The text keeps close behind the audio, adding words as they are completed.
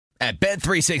At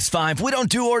Bet365, we don't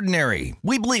do ordinary.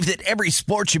 We believe that every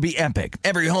sport should be epic.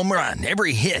 Every home run,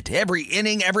 every hit, every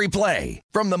inning, every play.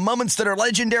 From the moments that are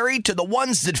legendary to the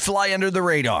ones that fly under the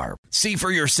radar. See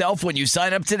for yourself when you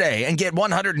sign up today and get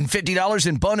 $150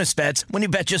 in bonus bets when you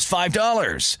bet just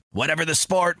 $5. Whatever the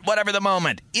sport, whatever the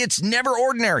moment, it's never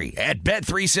ordinary at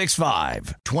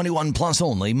Bet365. 21 plus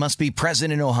only. Must be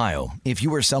present in Ohio. If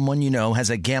you or someone you know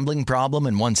has a gambling problem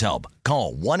and wants help,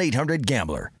 call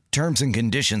 1-800-GAMBLER. Terms and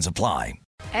conditions apply.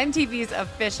 MTV's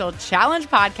official Challenge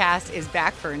podcast is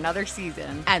back for another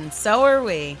season. And so are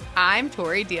we. I'm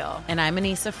Tori Deal. And I'm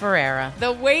Anissa Ferreira.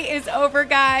 The wait is over,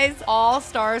 guys. All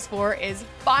Stars 4 is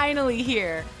finally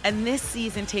here. And this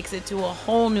season takes it to a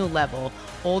whole new level.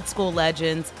 Old school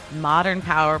legends, modern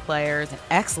power players, and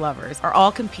ex-lovers are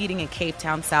all competing in Cape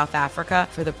Town, South Africa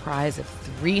for the prize of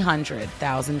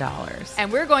 $300,000.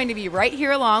 And we're going to be right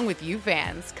here along with you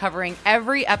fans, covering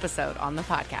every episode on the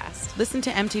podcast. Listen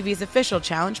to MTV's official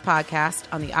Challenge podcast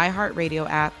on the iHeartRadio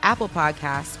app, Apple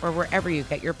Podcasts, or wherever you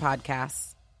get your podcasts.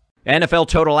 NFL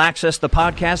Total Access, the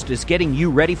podcast, is getting you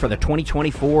ready for the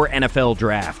 2024 NFL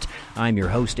Draft. I'm your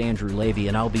host, Andrew Levy,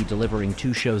 and I'll be delivering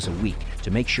 2 shows a week to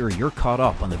make sure you're caught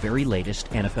up on the very latest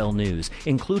NFL news,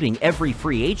 including every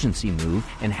free agency move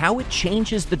and how it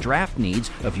changes the draft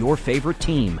needs of your favorite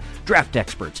team. Draft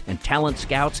experts and talent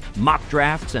scouts, mock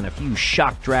drafts, and a few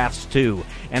shock drafts, too.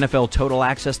 NFL Total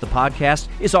Access, the podcast,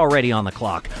 is already on the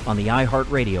clock on the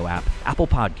iHeartRadio app, Apple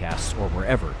Podcasts, or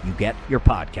wherever you get your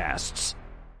podcasts.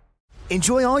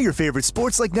 Enjoy all your favorite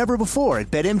sports like never before at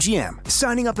BetMGM.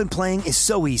 Signing up and playing is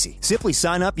so easy. Simply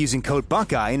sign up using code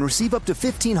Buckeye and receive up to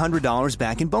 $1,500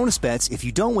 back in bonus bets if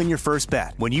you don't win your first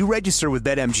bet. When you register with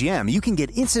BetMGM, you can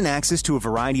get instant access to a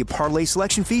variety of parlay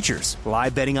selection features,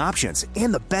 live betting options,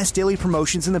 and the best daily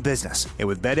promotions in the business. And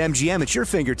with BetMGM at your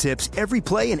fingertips, every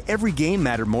play and every game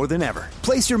matter more than ever.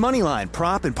 Place your moneyline,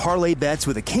 prop, and parlay bets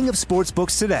with the king of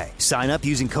sportsbooks today. Sign up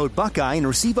using code Buckeye and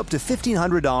receive up to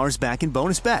 $1,500 back in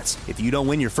bonus bets if you don't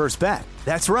win your first bet.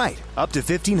 That's right, up to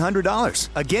 $1,500.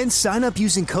 Again, sign up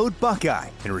using code Buckeye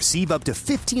and receive up to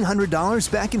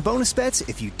 $1,500 back in bonus bets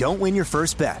if you don't win your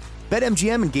first bet.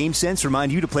 BetMGM and GameSense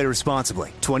remind you to play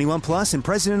responsibly. 21 plus and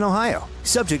present in Ohio.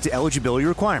 Subject to eligibility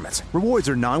requirements. Rewards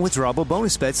are non-withdrawable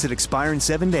bonus bets that expire in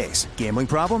 7 days. Gambling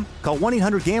problem? Call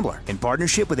 1-800-GAMBLER in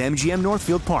partnership with MGM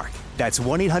Northfield Park. That's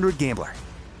 1-800-GAMBLER.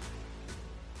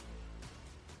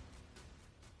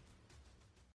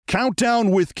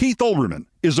 Countdown with Keith Olbermann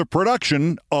is a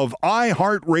production of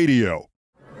iHeartRadio.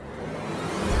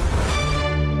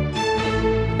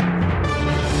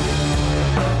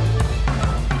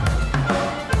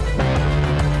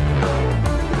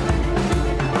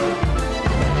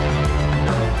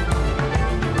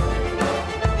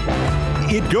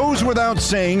 It goes without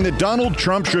saying that Donald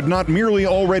Trump should not merely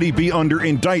already be under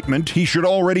indictment, he should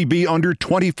already be under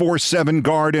 24/7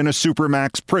 guard in a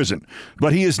Supermax prison.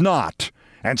 But he is not.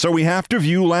 And so we have to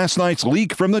view last night's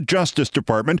leak from the Justice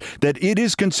Department that it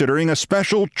is considering a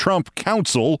special Trump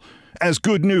counsel as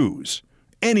good news.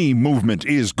 Any movement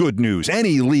is good news.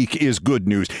 Any leak is good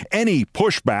news. Any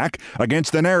pushback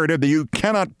against the narrative that you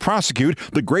cannot prosecute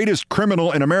the greatest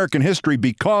criminal in American history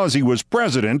because he was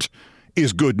president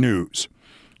is good news.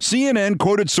 CNN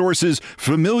quoted sources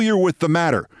familiar with the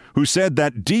matter who said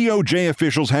that DOJ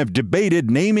officials have debated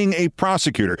naming a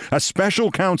prosecutor, a special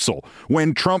counsel,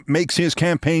 when Trump makes his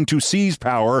campaign to seize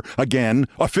power again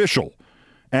official.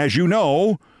 As you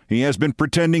know, he has been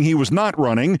pretending he was not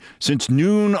running since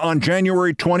noon on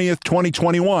January 20th,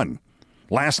 2021.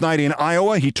 Last night in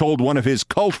Iowa, he told one of his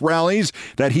cult rallies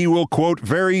that he will, quote,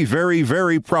 very, very,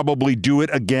 very probably do it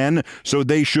again, so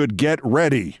they should get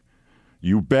ready.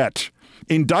 You bet.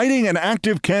 Indicting an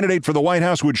active candidate for the White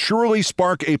House would surely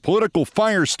spark a political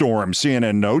firestorm,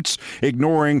 CNN notes,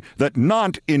 ignoring that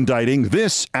not indicting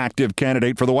this active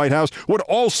candidate for the White House would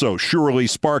also surely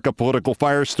spark a political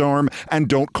firestorm, and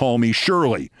don't call me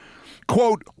Shirley.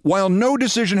 Quote, while no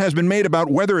decision has been made about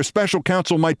whether a special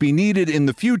counsel might be needed in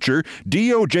the future,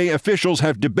 DOJ officials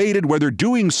have debated whether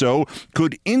doing so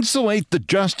could insulate the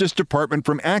Justice Department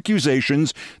from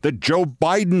accusations that Joe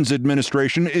Biden's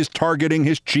administration is targeting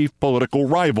his chief political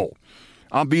rival.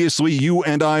 Obviously, you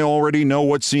and I already know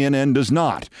what CNN does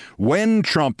not. When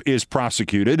Trump is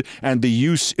prosecuted and the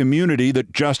use immunity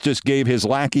that Justice gave his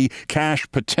lackey Kash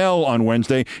Patel on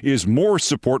Wednesday is more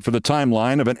support for the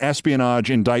timeline of an espionage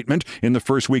indictment in the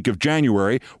first week of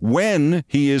January, when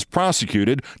he is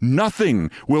prosecuted,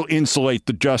 nothing will insulate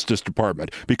the Justice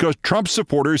Department because Trump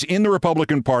supporters in the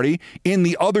Republican Party, in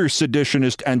the other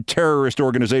seditionist and terrorist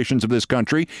organizations of this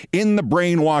country, in the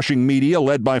brainwashing media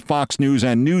led by Fox News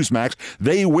and Newsmax,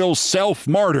 they will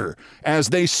self-martyr, as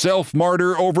they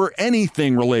self-martyr over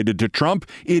anything related to Trump.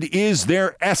 It is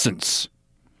their essence.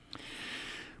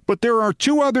 But there are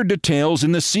two other details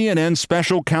in the CNN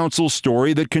special counsel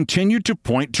story that continue to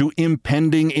point to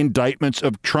impending indictments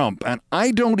of Trump. And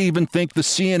I don't even think the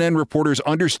CNN reporters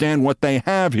understand what they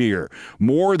have here,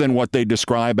 more than what they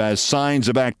describe as signs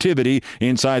of activity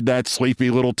inside that sleepy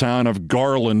little town of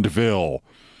Garlandville.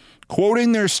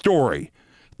 Quoting their story,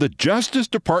 the Justice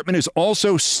Department is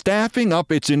also staffing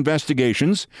up its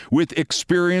investigations with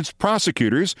experienced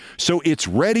prosecutors, so it's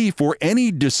ready for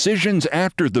any decisions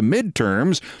after the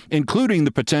midterms, including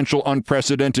the potential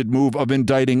unprecedented move of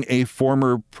indicting a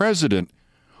former president.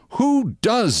 Who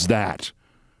does that?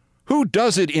 Who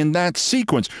does it in that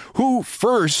sequence? Who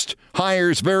first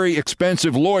hires very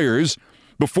expensive lawyers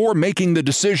before making the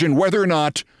decision whether or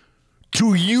not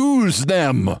to use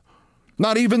them?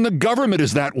 Not even the government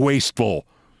is that wasteful.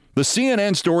 The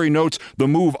CNN story notes the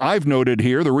move I've noted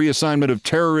here, the reassignment of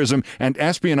terrorism and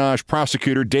espionage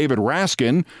prosecutor David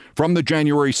Raskin from the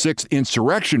January 6th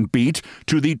insurrection beat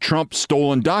to the Trump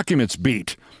stolen documents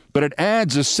beat. But it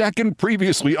adds a second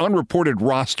previously unreported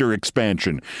roster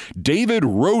expansion. David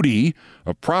Rohde,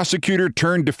 a prosecutor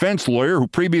turned defense lawyer who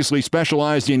previously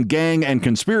specialized in gang and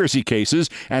conspiracy cases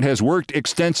and has worked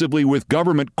extensively with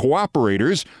government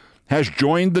cooperators, has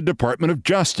joined the Department of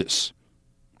Justice.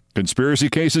 Conspiracy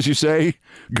cases, you say?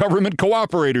 Government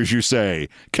cooperators, you say?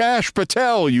 Kash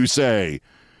Patel, you say?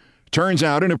 Turns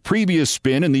out in a previous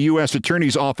spin in the U.S.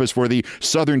 Attorney's Office for the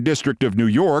Southern District of New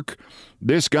York,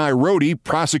 this guy Rohde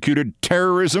prosecuted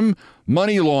terrorism,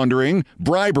 money laundering,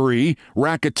 bribery,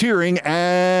 racketeering,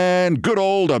 and good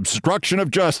old obstruction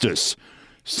of justice.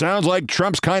 Sounds like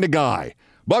Trump's kind of guy.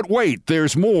 But wait,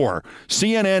 there's more.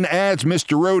 CNN adds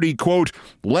Mr. Rohde, quote,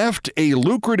 left a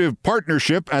lucrative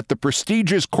partnership at the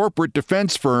prestigious corporate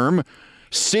defense firm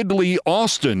Sidley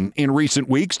Austin in recent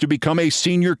weeks to become a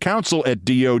senior counsel at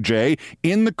DOJ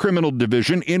in the criminal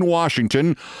division in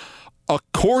Washington,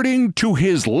 according to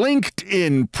his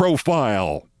LinkedIn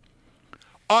profile.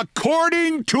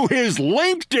 According to his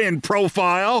LinkedIn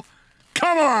profile?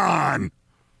 Come on!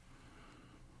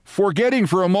 Forgetting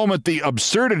for a moment the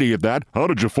absurdity of that, how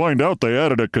did you find out they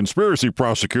added a conspiracy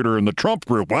prosecutor in the Trump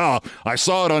group? Well, I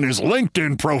saw it on his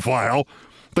LinkedIn profile.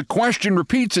 The question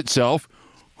repeats itself.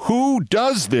 Who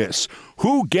does this?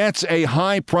 Who gets a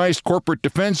high-priced corporate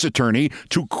defense attorney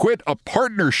to quit a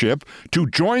partnership to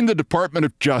join the Department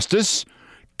of Justice,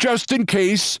 just in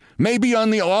case, maybe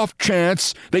on the off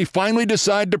chance, they finally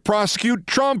decide to prosecute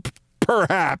Trump,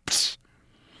 perhaps?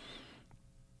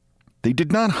 They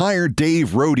did not hire Dave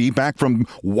Rohde back from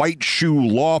White Shoe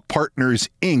Law Partners,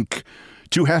 Inc.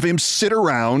 to have him sit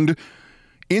around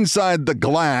inside the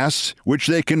glass, which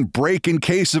they can break in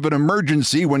case of an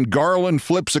emergency when Garland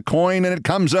flips a coin and it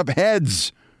comes up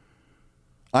heads.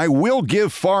 I will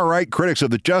give far-right critics of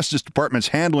the Justice Department's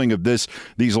handling of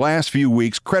these last few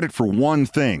weeks credit for one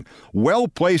thing.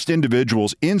 Well-placed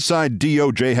individuals inside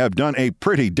DOJ have done a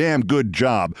pretty damn good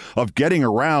job of getting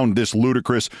around this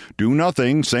ludicrous do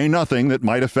nothing, say nothing that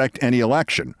might affect any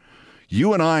election.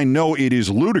 You and I know it is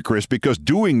ludicrous because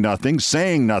doing nothing,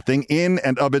 saying nothing in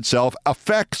and of itself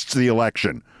affects the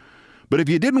election. But if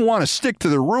you didn't want to stick to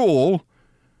the rule,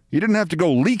 you didn't have to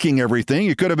go leaking everything.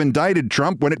 You could have indicted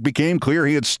Trump when it became clear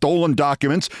he had stolen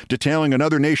documents detailing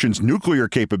another nation's nuclear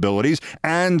capabilities,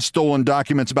 and stolen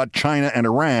documents about China and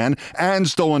Iran, and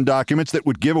stolen documents that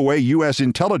would give away U.S.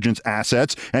 intelligence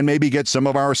assets and maybe get some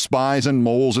of our spies and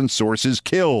moles and sources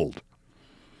killed.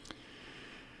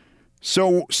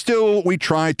 So still, we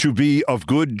try to be of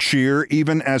good cheer,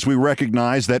 even as we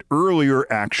recognize that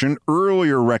earlier action,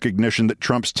 earlier recognition that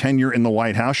Trump's tenure in the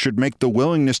White House should make the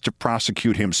willingness to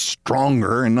prosecute him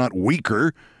stronger and not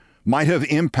weaker, might have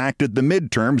impacted the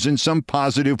midterms in some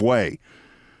positive way.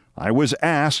 I was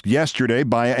asked yesterday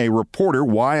by a reporter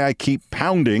why I keep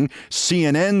pounding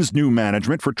CNN's new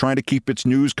management for trying to keep its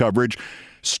news coverage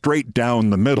straight down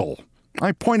the middle.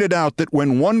 I pointed out that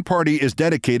when one party is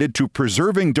dedicated to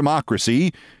preserving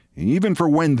democracy, even for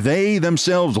when they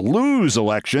themselves lose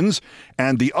elections,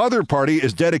 and the other party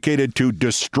is dedicated to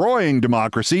destroying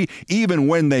democracy, even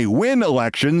when they win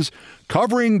elections,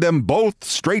 covering them both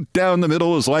straight down the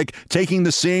middle is like taking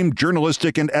the same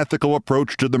journalistic and ethical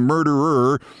approach to the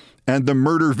murderer and the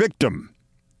murder victim.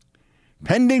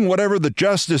 Pending whatever the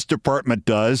Justice Department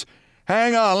does,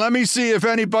 hang on, let me see if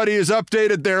anybody has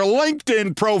updated their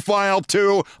LinkedIn profile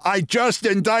to "I just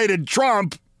indicted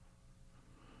Trump."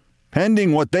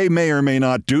 Pending what they may or may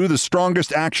not do, the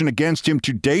strongest action against him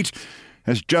to date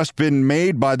has just been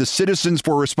made by the Citizens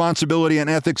for Responsibility and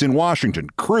Ethics in Washington,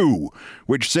 CREW,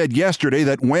 which said yesterday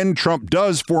that when Trump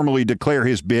does formally declare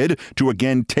his bid to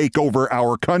again take over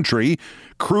our country,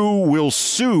 CREW will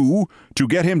sue to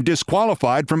get him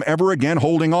disqualified from ever again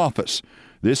holding office.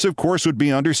 This, of course, would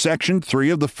be under Section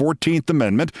 3 of the 14th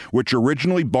Amendment, which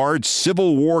originally barred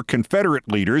Civil War Confederate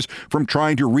leaders from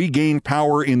trying to regain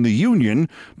power in the Union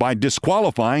by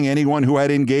disqualifying anyone who had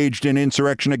engaged in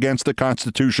insurrection against the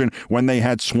Constitution when they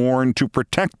had sworn to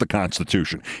protect the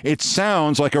Constitution. It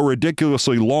sounds like a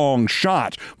ridiculously long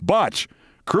shot, but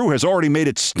CREW has already made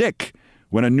it stick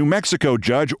when a New Mexico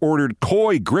judge ordered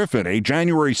Coy Griffin, a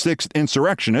January 6th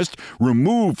insurrectionist,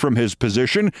 removed from his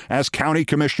position as county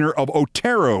commissioner of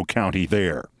Otero County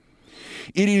there.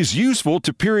 It is useful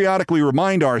to periodically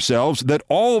remind ourselves that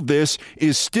all of this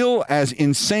is still as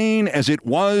insane as it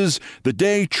was the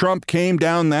day Trump came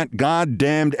down that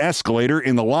goddamned escalator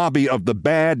in the lobby of the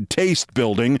Bad Taste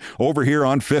building over here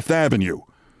on Fifth Avenue.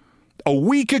 A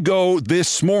week ago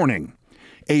this morning,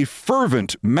 a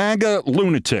fervent MAGA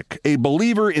lunatic, a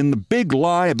believer in the big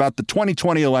lie about the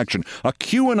 2020 election, a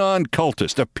QAnon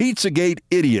cultist, a Pizzagate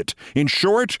idiot, in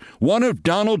short, one of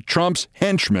Donald Trump's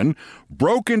henchmen,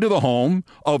 broke into the home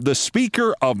of the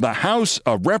Speaker of the House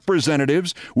of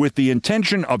Representatives with the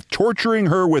intention of torturing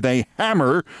her with a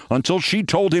hammer until she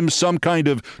told him some kind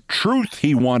of truth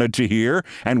he wanted to hear,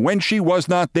 and when she was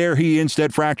not there, he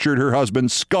instead fractured her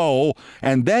husband's skull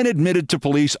and then admitted to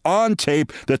police on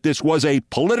tape that this was a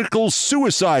political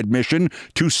suicide mission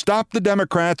to stop the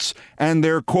Democrats and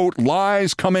their, quote,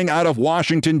 lies coming out of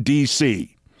Washington,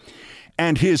 D.C.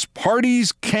 And his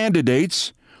party's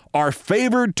candidates are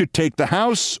favored to take the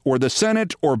House or the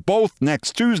Senate or both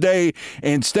next Tuesday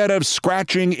instead of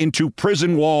scratching into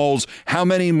prison walls how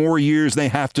many more years they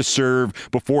have to serve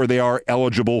before they are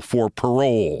eligible for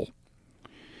parole.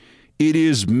 It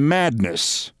is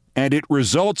madness, and it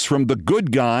results from the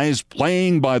good guys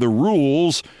playing by the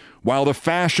rules while the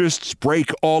fascists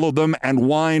break all of them and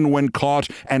whine when caught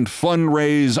and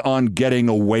fundraise on getting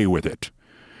away with it.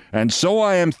 And so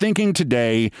I am thinking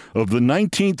today of the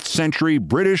 19th century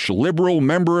British Liberal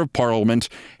Member of Parliament,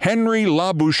 Henry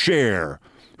Labouchere,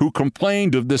 who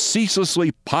complained of the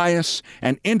ceaselessly pious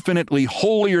and infinitely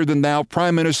holier-than-thou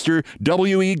Prime Minister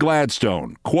W.E.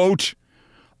 Gladstone. Quote,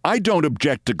 I don't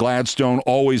object to Gladstone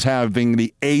always having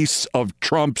the ace of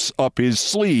trumps up his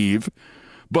sleeve,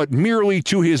 but merely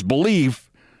to his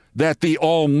belief that the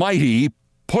Almighty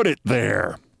put it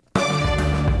there.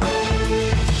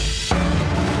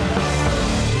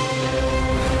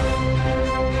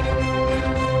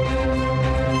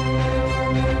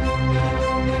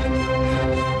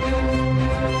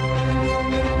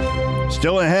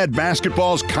 Still ahead,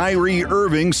 basketball's Kyrie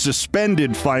Irving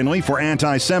suspended finally for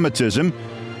anti-Semitism.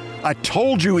 I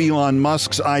told you Elon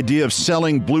Musk's idea of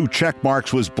selling blue check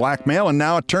marks was blackmail, and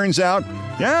now it turns out,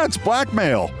 yeah, it's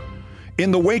blackmail.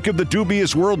 In the wake of the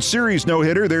dubious World Series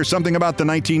no-hitter, there's something about the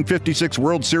 1956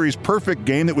 World Series perfect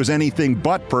game that was anything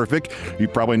but perfect.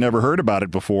 You've probably never heard about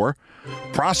it before.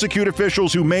 Prosecute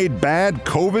officials who made bad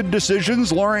COVID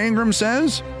decisions, Laura Ingraham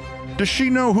says. Does she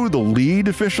know who the lead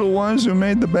official was who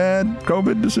made the bad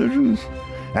COVID decisions?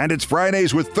 And it's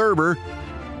Fridays with Thurber.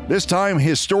 This time,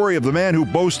 his story of the man who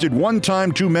boasted one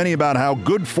time too many about how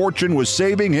good fortune was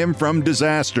saving him from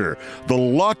disaster. The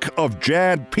luck of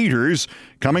Jad Peters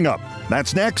coming up.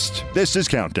 That's next. This is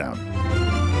Countdown.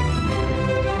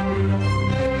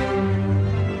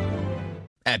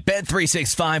 At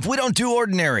Bet365, we don't do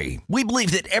ordinary. We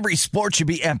believe that every sport should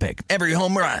be epic. Every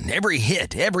home run, every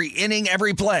hit, every inning,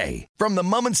 every play. From the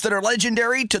moments that are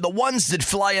legendary to the ones that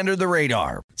fly under the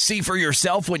radar. See for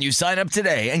yourself when you sign up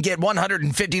today and get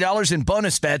 $150 in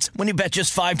bonus bets when you bet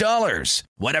just $5.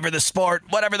 Whatever the sport,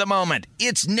 whatever the moment,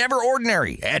 it's never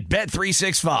ordinary at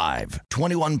Bet365.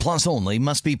 21 plus only.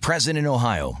 Must be present in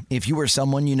Ohio. If you or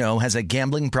someone you know has a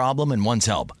gambling problem and wants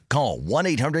help, call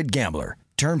 1-800-GAMBLER.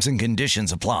 Terms and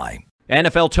conditions apply.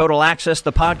 NFL Total Access,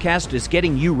 the podcast, is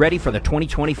getting you ready for the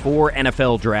 2024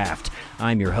 NFL Draft.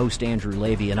 I'm your host, Andrew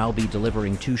Levy, and I'll be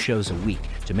delivering 2 shows a week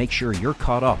to make sure you're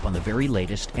caught up on the very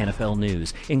latest NFL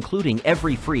news, including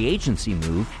every free agency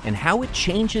move and how it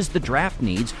changes the draft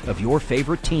needs of your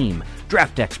favorite team.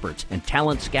 Draft experts and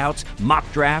talent scouts,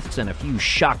 mock drafts, and a few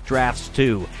shock drafts,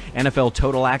 too. NFL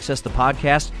Total Access, the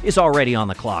podcast, is already on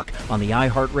the clock on the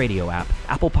iHeartRadio app,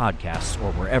 Apple Podcasts,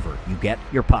 or wherever you get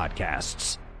your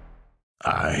podcasts.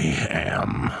 I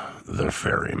am the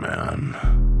ferryman.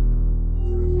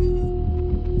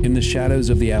 In the shadows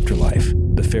of the afterlife,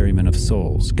 the Ferryman of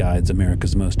Souls guides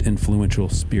America's most influential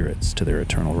spirits to their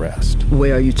eternal rest.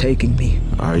 Where are you taking me?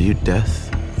 Are you death?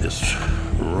 This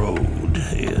road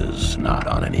is miles, not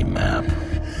on any map.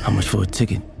 How much for a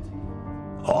ticket?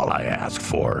 All I ask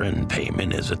for in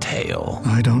payment is a tale.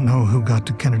 I don't know who got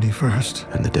to Kennedy first.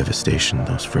 And the devastation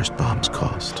those first bombs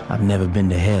caused. I've never been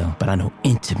to hell, but I know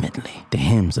intimately the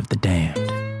hymns of the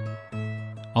damned.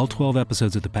 All 12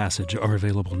 episodes of The Passage are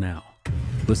available now.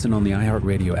 Listen on the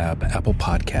iHeartRadio app, Apple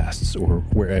Podcasts, or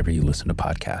wherever you listen to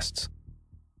podcasts.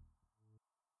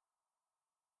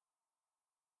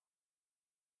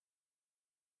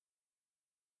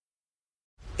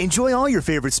 Enjoy all your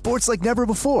favorite sports like never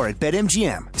before at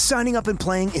BetMGM. Signing up and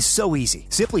playing is so easy.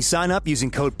 Simply sign up using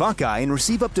code Buckeye and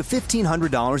receive up to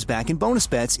 $1,500 back in bonus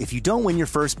bets if you don't win your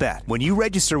first bet. When you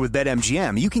register with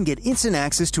BetMGM, you can get instant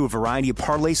access to a variety of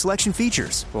parlay selection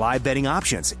features, live betting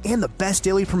options, and the best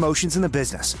daily promotions in the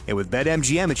business. And with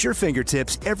BetMGM at your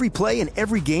fingertips, every play and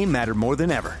every game matter more than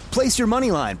ever. Place your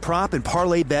moneyline, prop, and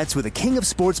parlay bets with the king of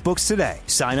sportsbooks today.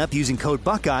 Sign up using code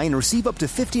Buckeye and receive up to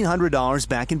 $1,500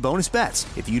 back in bonus bets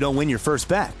if you don't win your first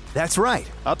bet. That's right,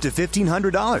 up to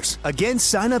 $1,500. Again,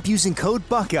 sign up using code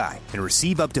Buckeye and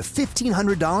receive up to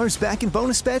 $1,500 back in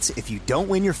bonus bets if you don't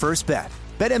win your first bet.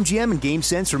 BetMGM and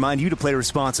GameSense remind you to play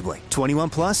responsibly. 21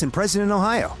 plus and present in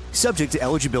Ohio. Subject to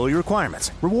eligibility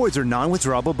requirements. Rewards are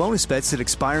non-withdrawable bonus bets that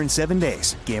expire in 7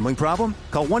 days. Gambling problem?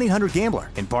 Call 1-800-GAMBLER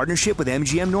in partnership with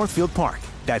MGM Northfield Park.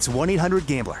 That's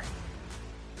 1-800-GAMBLER.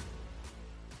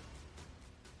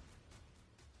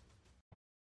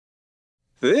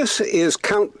 This is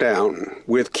Countdown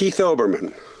with Keith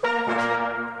Olbermann.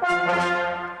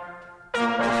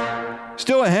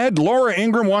 Still ahead, Laura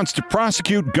Ingraham wants to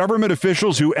prosecute government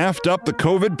officials who effed up the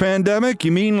COVID pandemic.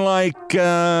 You mean like,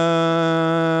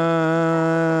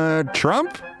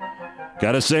 Trump?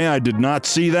 Gotta say, I did not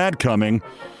see that coming.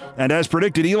 And as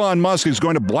predicted, Elon Musk is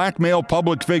going to blackmail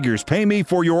public figures. Pay me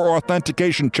for your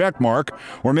authentication checkmark,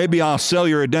 or maybe I'll sell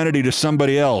your identity to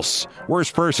somebody else.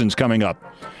 Worst person's coming up.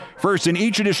 First, in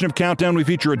each edition of Countdown, we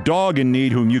feature a dog in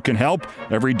need whom you can help.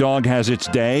 Every dog has its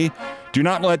day. Do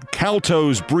not let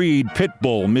Calto's breed pit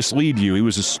bull mislead you. He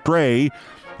was a stray,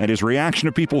 and his reaction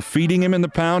to people feeding him in the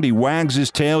pound, he wags his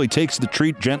tail, he takes the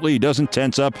treat gently, he doesn't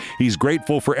tense up, he's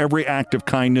grateful for every act of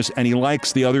kindness, and he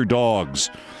likes the other dogs.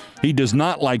 He does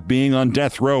not like being on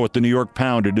death row at the New York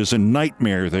Pound. It is a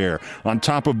nightmare there. On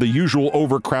top of the usual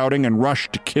overcrowding and rush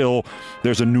to kill,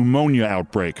 there's a pneumonia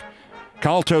outbreak.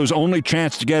 Calto's only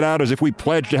chance to get out is if we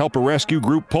pledge to help a rescue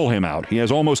group pull him out. He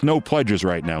has almost no pledges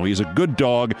right now. He's a good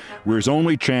dog. We're his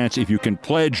only chance. If you can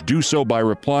pledge, do so by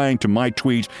replying to my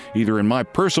tweet, either in my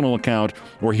personal account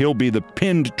or he'll be the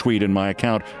pinned tweet in my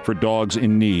account for dogs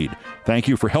in need. Thank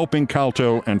you for helping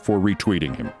Calto and for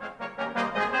retweeting him.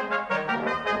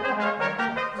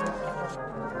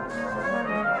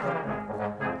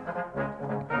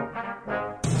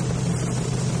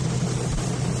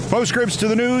 Postscripts to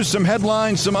the news, some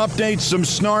headlines, some updates, some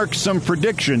snark, some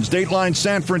predictions. Dateline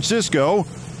San Francisco.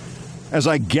 As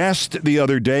I guessed the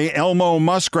other day, Elmo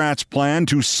Muskrat's plan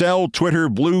to sell Twitter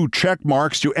blue check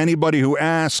marks to anybody who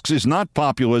asks is not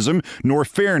populism nor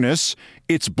fairness.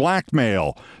 It's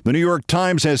blackmail. The New York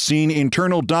Times has seen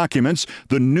internal documents.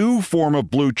 The new form of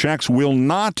blue checks will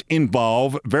not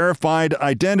involve verified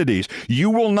identities. You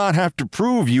will not have to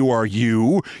prove you are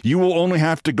you. You will only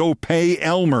have to go pay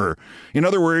Elmer. In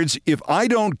other words, if I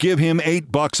don't give him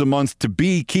 $8 a month to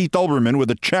be Keith Olbermann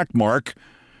with a check mark,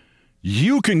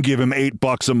 you can give him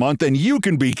 $8 a month and you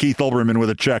can be Keith Olbermann with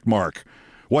a check mark.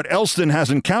 What Elston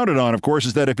hasn't counted on, of course,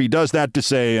 is that if he does that to,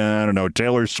 say,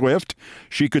 Taylor Swift,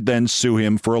 she could then sue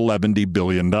him for $11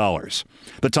 billion.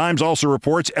 The Times also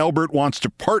reports Elbert wants to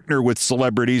partner with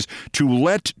celebrities to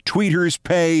let tweeters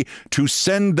pay to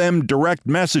send them direct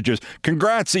messages.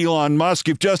 Congrats, Elon Musk,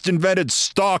 you've just invented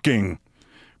stalking.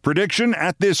 Prediction,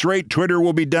 at this rate, Twitter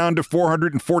will be down to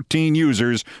 414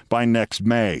 users by next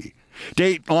May.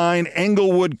 Dateline,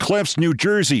 Englewood Cliffs, New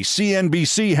Jersey.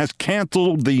 CNBC has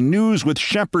canceled the News with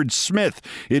Shepard Smith.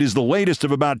 It is the latest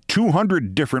of about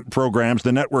 200 different programs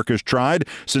the network has tried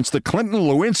since the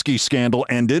Clinton-Lewinsky scandal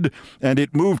ended, and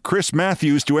it moved Chris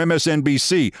Matthews to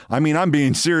MSNBC. I mean, I'm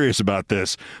being serious about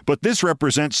this, but this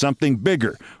represents something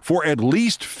bigger. For at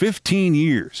least 15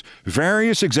 years,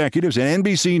 various executives at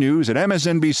NBC News, at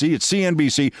MSNBC, at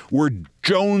CNBC were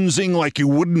jonesing like you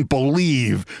wouldn't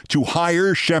believe to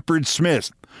hire Shepard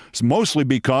Smith. It's mostly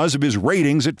because of his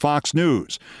ratings at Fox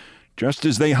News. Just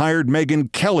as they hired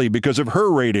Megyn Kelly because of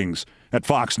her ratings at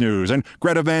Fox News and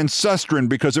Greta Van Susteren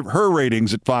because of her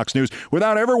ratings at Fox News,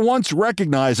 without ever once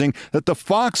recognizing that the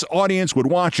Fox audience would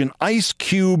watch an ice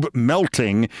cube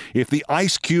melting if the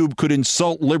ice cube could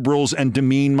insult liberals and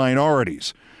demean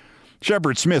minorities.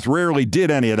 Shepard Smith rarely did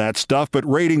any of that stuff, but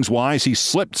ratings-wise, he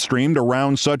slipstreamed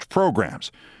around such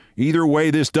programs. Either way,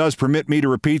 this does permit me to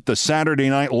repeat the Saturday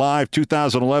Night Live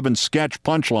 2011 sketch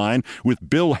punchline with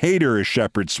Bill Hader as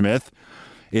Shepard Smith.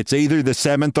 It's either the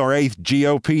 7th or 8th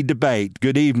GOP debate.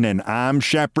 Good evening, I'm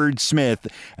Shepard Smith,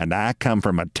 and I come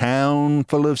from a town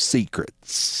full of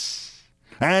secrets.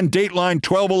 And Dateline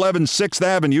 1211 6th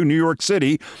Avenue, New York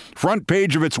City, front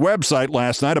page of its website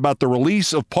last night about the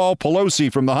release of Paul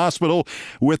Pelosi from the hospital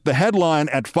with the headline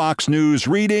at Fox News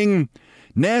reading,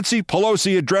 Nancy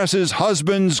Pelosi addresses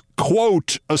husband's,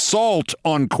 quote, assault,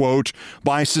 unquote,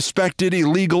 by suspected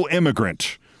illegal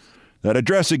immigrant. That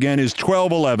address again is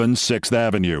 1211 6th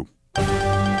Avenue.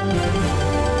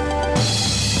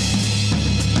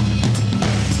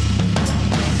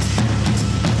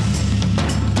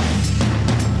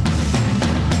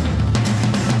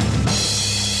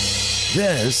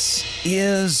 This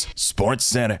is Sports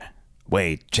Center.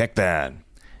 Wait, check that.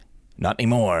 Not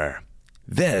anymore.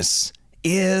 This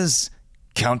is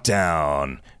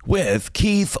Countdown with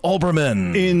Keith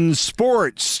Olbermann. In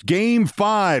sports, Game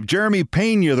 5, Jeremy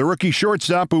Pena, the rookie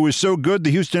shortstop who was so good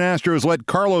the Houston Astros let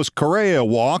Carlos Correa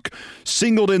walk,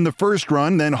 singled in the first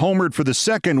run, then homered for the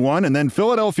second one, and then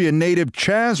Philadelphia native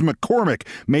Chas McCormick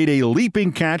made a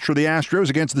leaping catch for the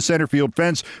Astros against the center field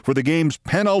fence for the game's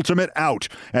penultimate out,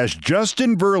 as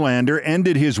Justin Verlander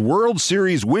ended his World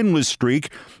Series winless streak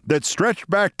that stretched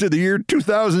back to the year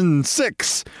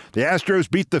 2006. The Astros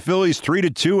beat the Phillies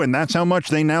 3-2, and that's how much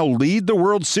they now lead the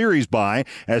World Series by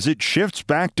as it shifts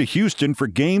back to Houston for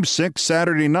Game 6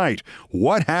 Saturday night.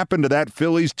 What happened to that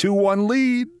Phillies 2-1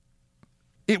 lead?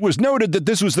 It was noted that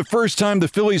this was the first time the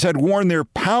Phillies had worn their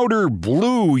powder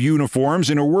blue uniforms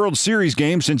in a World Series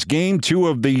game since Game 2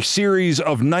 of the series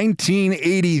of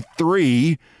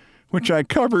 1983, which I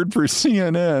covered for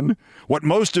CNN. What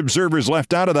most observers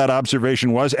left out of that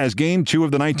observation was, as Game 2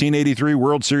 of the 1983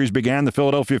 World Series began, the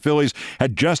Philadelphia Phillies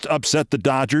had just upset the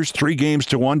Dodgers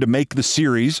 3-1 to make the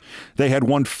series. They had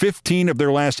won 15 of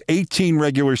their last 18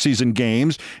 regular season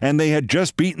games, and they had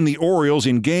just beaten the Orioles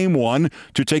in Game 1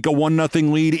 to take a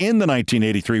 1-0 lead in the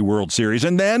 1983 World Series.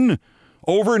 And then,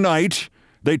 overnight,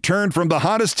 they turned from the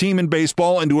hottest team in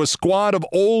baseball into a squad of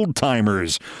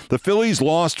old-timers. The Phillies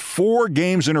lost 4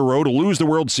 games in a row to lose the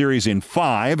World Series in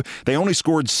 5. They only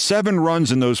scored 7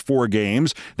 runs in those 4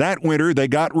 games. That winter, they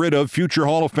got rid of future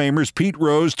Hall of Famers Pete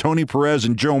Rose, Tony Perez,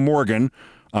 and Joe Morgan.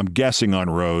 I'm guessing on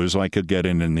Rose. I could get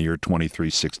in the year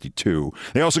 2362.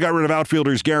 They also got rid of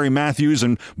outfielders Gary Matthews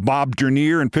and Bob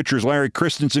Dernier and pitchers Larry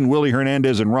Christensen, Willie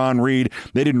Hernandez, and Ron Reed.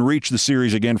 They didn't reach the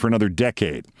series again for another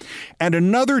decade. And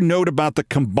another note about the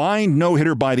combined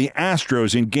no-hitter by the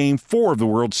Astros in Game 4 of the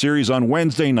World Series on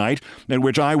Wednesday night, in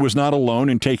which I was not alone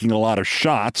in taking a lot of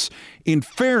shots. In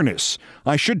fairness,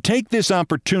 I should take this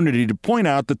opportunity to point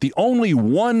out that the only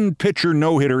one-pitcher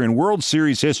no-hitter in World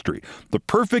Series history, the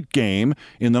perfect game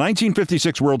in the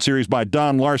 1956 World Series by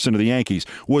Don Larson of the Yankees,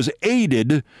 was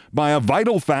aided by a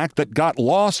vital fact that got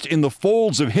lost in the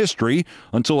folds of history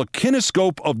until a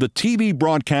kinescope of the TV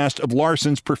broadcast of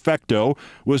Larson's Perfecto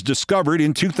was discovered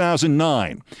in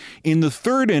 2009. In the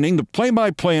third inning, the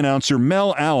play-by-play announcer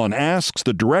Mel Allen asks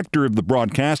the director of the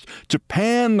broadcast to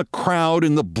pan the crowd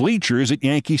in the bleachers at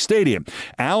Yankee Stadium.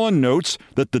 Allen notes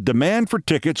that the demand for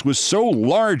tickets was so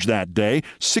large that day,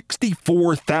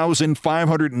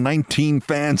 64,519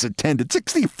 fans attended.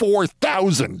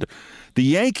 64,000! The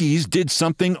Yankees did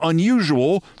something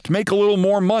unusual to make a little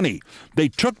more money. They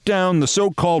took down the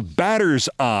so-called batter's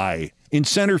eye in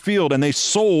center field, and they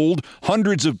sold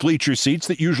hundreds of bleacher seats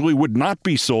that usually would not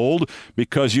be sold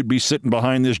because you'd be sitting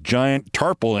behind this giant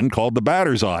tarpaulin called the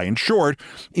batter's eye. In short,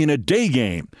 in a day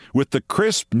game with the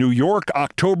crisp New York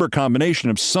October combination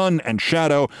of sun and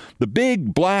shadow, the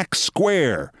big black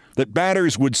square that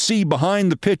batters would see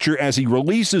behind the pitcher as he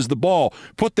releases the ball,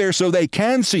 put there so they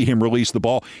can see him release the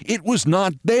ball, it was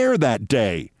not there that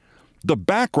day. The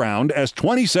background, as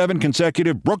 27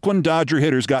 consecutive Brooklyn Dodger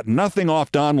hitters got nothing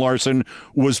off Don Larson,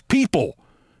 was people,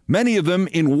 many of them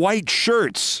in white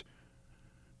shirts.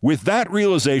 With that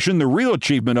realization, the real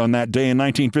achievement on that day in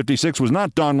 1956 was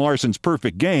not Don Larson's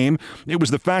perfect game. It was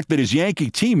the fact that his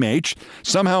Yankee teammates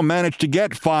somehow managed to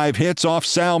get 5 hits off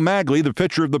Sal Maglie, the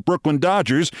pitcher of the Brooklyn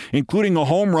Dodgers, including a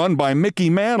home run by Mickey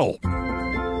Mantle.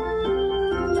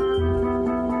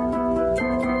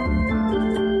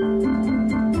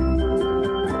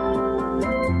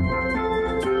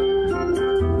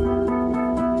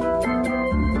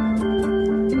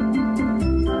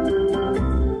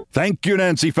 Thank you,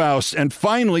 Nancy Faust. And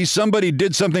finally, somebody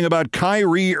did something about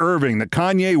Kyrie Irving, the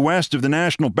Kanye West of the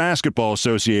National Basketball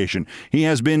Association. He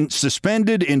has been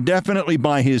suspended indefinitely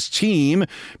by his team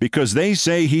because they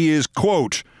say he is,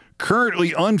 quote,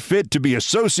 currently unfit to be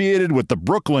associated with the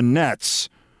Brooklyn Nets.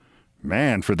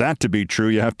 Man, for that to be true,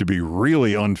 you have to be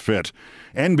really unfit.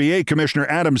 NBA Commissioner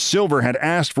Adam Silver had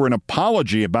asked for an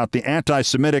apology about the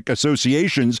anti-Semitic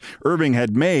associations Irving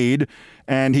had made,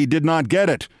 and he did not get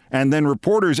it. And then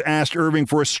reporters asked Irving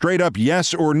for a straight-up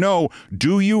yes or no,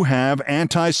 do you have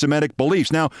anti-Semitic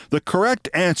beliefs? Now, the correct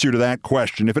answer to that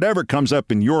question, if it ever comes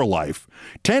up in your life,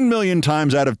 10 million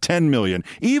times out of 10 million,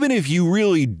 even if you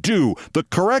really do, the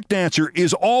correct answer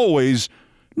is always,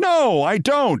 no, I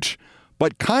don't.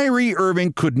 But Kyrie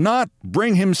Irving could not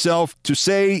bring himself to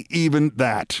say even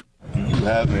that. Do you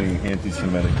have any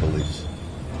anti-Semitic beliefs?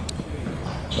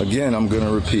 Again, I'm going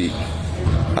to repeat.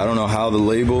 I don't know how the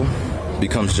label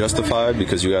becomes justified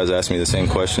because you guys ask me the same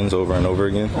questions over and over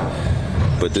again.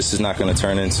 But this is not going to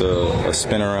turn into a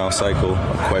spin-around cycle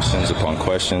of questions upon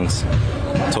questions.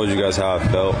 I told you guys how I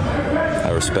felt.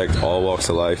 I respect all walks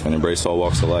of life and embrace all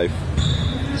walks of life.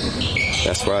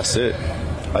 That's where I sit.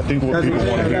 I think what people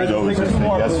want to hear, though, is just a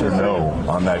yes or no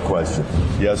on that question.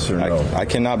 Yes or no. I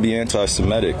cannot be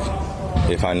anti-Semitic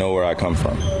if I know where I come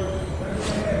from.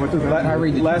 I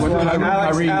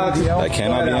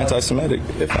cannot be anti-Semitic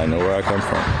if I know where I come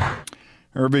from.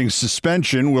 Irving's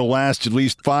suspension will last at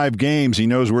least 5 games. He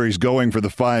knows where he's going for the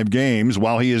 5 games.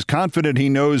 While he is confident he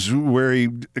knows where he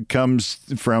comes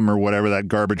from or whatever that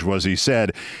garbage was he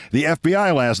said, the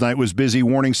FBI last night was busy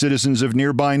warning citizens of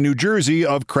nearby New Jersey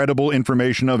of credible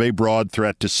information of a broad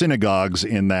threat to synagogues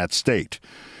in that state.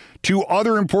 2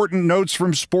 other important notes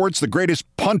from sports. The greatest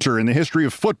punter in the history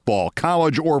of football,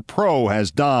 college or pro,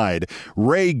 has died.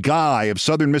 Ray Guy of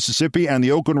Southern Mississippi and the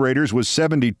Oakland Raiders was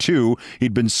 72.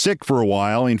 He'd been sick for a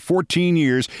while. In 14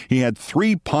 years, he had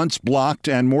 3 punts blocked,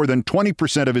 and more than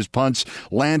 20% of his punts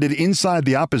landed inside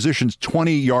the opposition's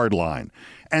 20-yard line.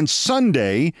 And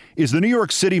Sunday is the New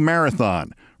York City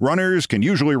Marathon. Runners can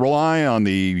usually rely on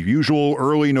the usual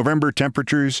early November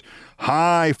temperatures,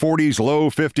 high 40s, low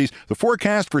 50s. The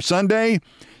forecast for Sunday,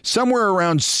 somewhere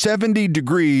around 70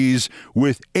 degrees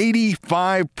with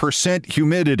 85%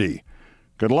 humidity.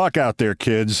 Good luck out there,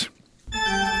 kids.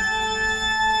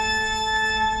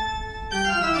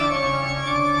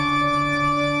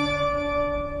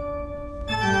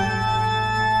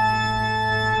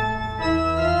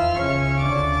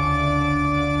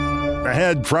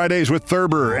 Ahead, Fridays with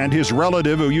Thurber and his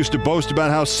relative who used to boast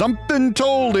about how something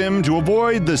told him to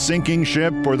avoid the sinking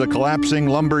ship or the collapsing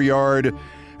lumber yard.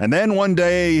 And then one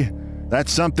day, that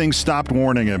something stopped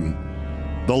warning him.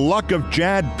 The luck of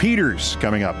Jad Peters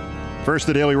coming up. First,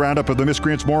 the daily roundup of the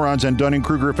miscreants, morons, and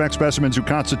Dunning-Kruger effect specimens who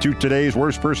constitute today's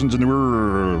worst persons in the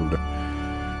world.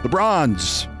 The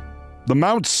Bronze, the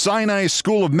Mount Sinai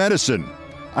School of Medicine.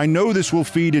 I know this will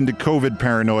feed into COVID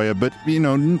paranoia, but,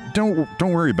 don't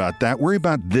worry about that. Worry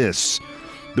about this.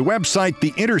 The website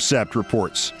The Intercept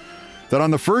reports that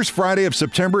on the first Friday of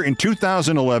September in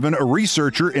 2011, a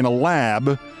researcher in a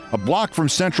lab a block from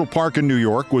Central Park in New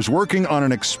York was working on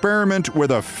an experiment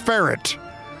with a ferret.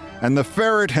 And the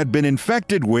ferret had been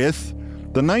infected with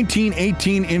the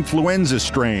 1918 influenza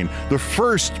strain, the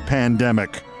first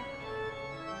pandemic.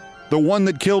 The one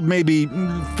that killed maybe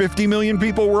 50 million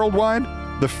people worldwide?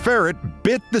 The ferret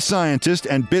bit the scientist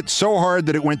and bit so hard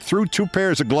that it went through 2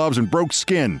 pairs of gloves and broke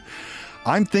skin.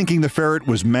 I'm thinking the ferret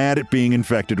was mad at being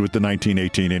infected with the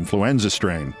 1918 influenza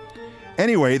strain.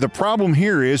 Anyway, the problem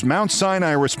here is Mount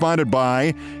Sinai responded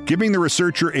by giving the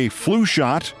researcher a flu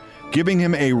shot, giving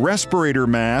him a respirator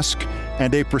mask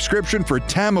and a prescription for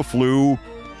Tamiflu,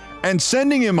 and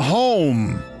sending him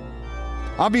home.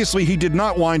 Obviously, he did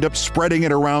not wind up spreading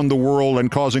it around the world and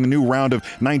causing a new round of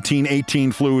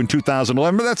 1918 flu in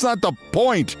 2011, but that's not the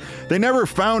point. They never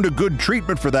found a good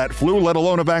treatment for that flu, let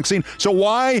alone a vaccine. So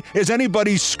why is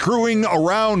anybody screwing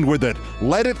around with it?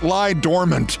 Let it lie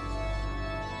dormant.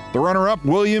 The runner-up,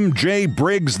 William J.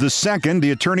 Briggs II,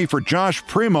 the attorney for Josh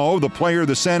Primo, the player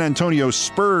the San Antonio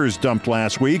Spurs dumped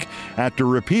last week after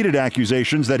repeated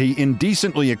accusations that he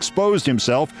indecently exposed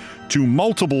himself to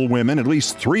multiple women, at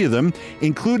least 3 of them,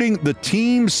 including the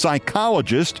team's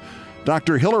psychologist,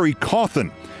 Dr. Hillary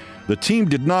Cawthon. The team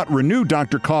did not renew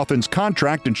Dr. Cawthon's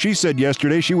contract, and she said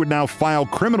yesterday she would now file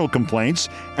criminal complaints,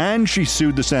 and she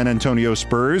sued the San Antonio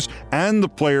Spurs and the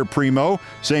player Primo,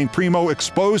 saying Primo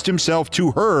exposed himself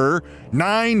to her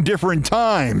 9 different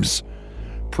times.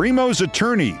 Primo's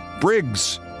attorney,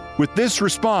 Briggs, with this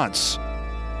response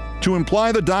to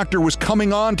imply the doctor was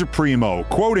coming on to Primo,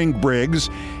 quoting Briggs,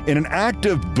 in an act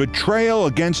of betrayal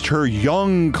against her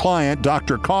young client,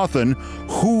 Dr. Cawthon,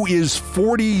 who is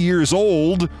 40 years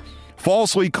old,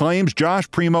 falsely claims Josh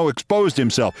Primo exposed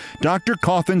himself. Dr.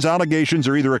 Cawthon's allegations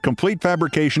are either a complete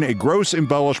fabrication, a gross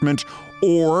embellishment,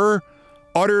 or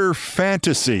utter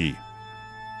fantasy.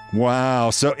 Wow,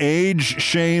 so age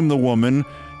shame the woman,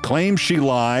 claims she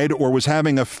lied or was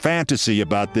having a fantasy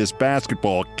about this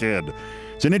basketball kid.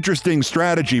 It's an interesting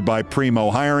strategy by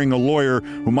Primo, hiring a lawyer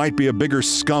who might be a bigger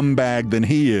scumbag than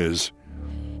he is.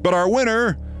 But our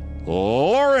winner,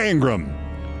 Laura Ingraham.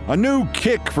 A new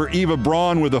kick for Eva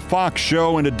Braun with a Fox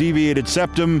show and a deviated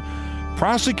septum,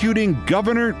 prosecuting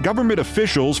government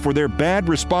officials for their bad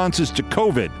responses to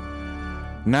COVID.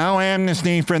 No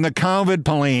amnesty for the COVID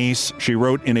police, she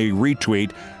wrote in a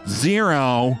retweet.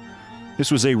 Zero.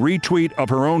 This was a retweet of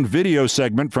her own video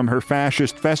segment from her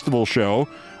fascist festival show,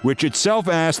 which itself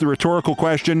asked the rhetorical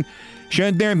question,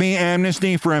 should there be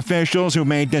amnesty for officials who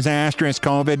made disastrous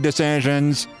COVID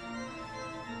decisions?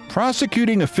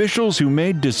 Prosecuting officials who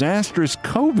made disastrous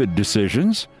COVID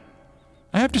decisions?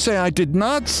 I have to say, I did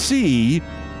not see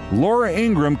Laura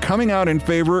Ingraham coming out in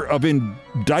favor of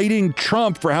indicting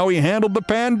Trump for how he handled the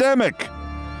pandemic.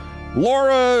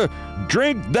 Laura,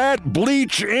 drink that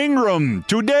bleach, Ingraham,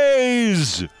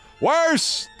 today's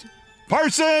worst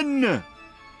person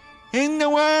in the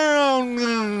world.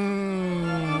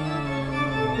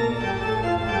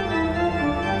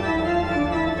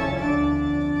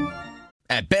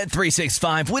 At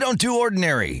Bet365, we don't do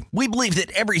ordinary. We believe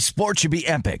that every sport should be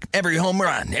epic. Every home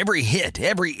run, every hit,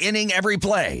 every inning, every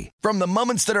play. From the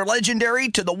moments that are legendary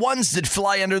to the ones that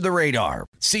fly under the radar.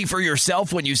 See for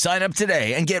yourself when you sign up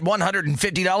today and get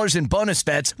 $150 in bonus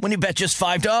bets when you bet just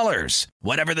 $5.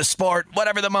 Whatever the sport,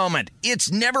 whatever the moment, it's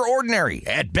never ordinary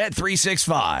at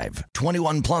Bet365.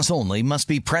 21 plus only. Must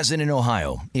be present in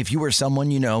Ohio. If you or someone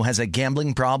you know has a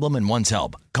gambling problem and wants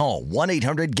help, call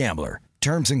 1-800-GAMBLER.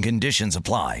 Terms and conditions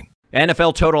apply.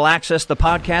 NFL Total Access, the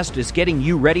podcast, is getting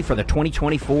you ready for the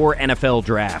 2024 NFL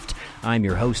Draft. I'm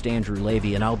your host, Andrew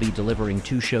Levy, and I'll be delivering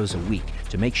 2 shows a week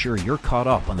to make sure you're caught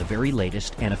up on the very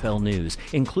latest NFL news,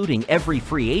 including every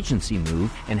free agency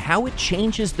move and how it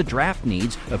changes the draft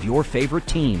needs of your favorite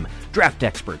team. Draft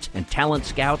experts and talent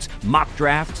scouts, mock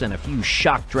drafts, and a few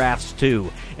shock drafts, too.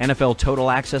 NFL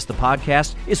Total Access, the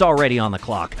podcast, is already on the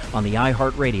clock on the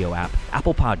iHeartRadio app,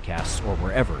 Apple Podcasts, or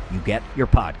wherever you get your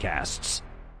podcasts.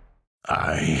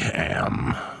 I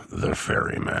am the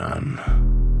ferryman.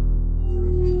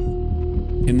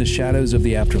 In the shadows of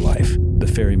the afterlife, the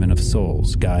Ferryman of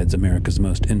Souls guides America's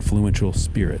most influential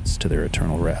spirits to their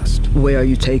eternal rest. Where are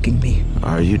you taking me?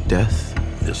 Are you death?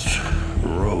 This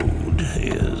road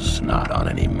is not on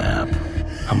any map.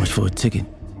 How much for a ticket?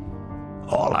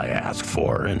 All I ask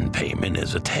for in payment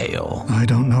is a tale. I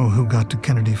don't know who got to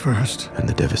Kennedy first. And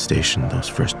the devastation those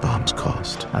first bombs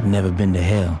caused. I've never been to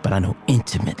hell, but I know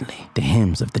intimately the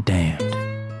hymns of the damned.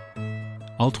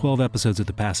 All 12 episodes of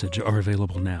The Passage are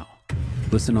available now.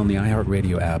 Listen on the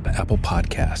iHeartRadio app, Apple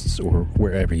Podcasts, or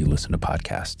wherever you listen to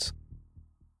podcasts.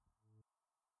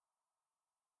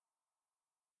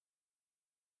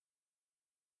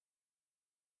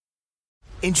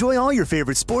 Enjoy all your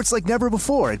favorite sports like never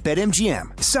before at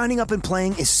BetMGM. Signing up and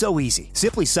playing is so easy.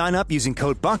 Simply sign up using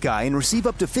code Buckeye and receive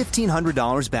up to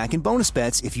 $1,500 back in bonus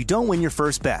bets if you don't win your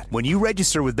first bet. When you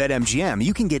register with BetMGM,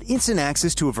 you can get instant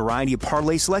access to a variety of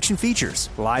parlay selection features,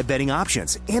 live betting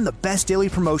options, and the best daily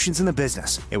promotions in the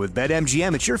business. And with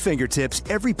BetMGM at your fingertips,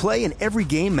 every play and every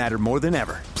game matter more than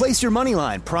ever. Place your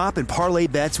moneyline, prop, and parlay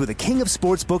bets with the king of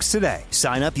sportsbooks today.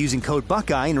 Sign up using code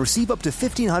Buckeye and receive up to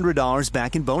 $1,500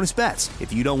 back in bonus bets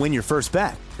if you don't win your first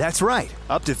bet. That's right,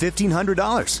 up to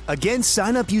 $1,500. Again,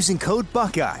 sign up using code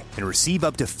Buckeye and receive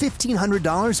up to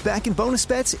 $1,500 back in bonus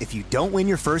bets if you don't win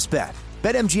your first bet.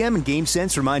 BetMGM and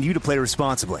GameSense remind you to play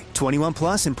responsibly. 21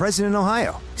 plus and present in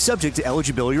Ohio. Subject to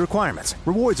eligibility requirements.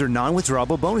 Rewards are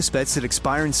non-withdrawable bonus bets that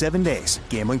expire in 7 days.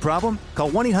 Gambling problem?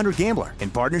 Call 1-800-GAMBLER in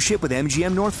partnership with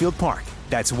MGM Northfield Park.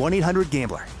 That's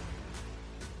 1-800-GAMBLER.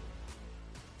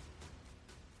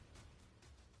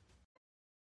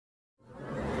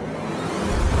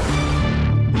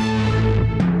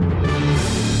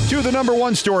 To the number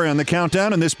one story on the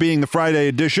countdown, and this being the Friday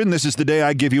edition, this is the day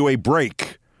I give you a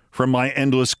break from my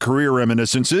endless career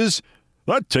reminiscences.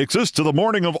 That takes us to the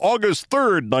morning of August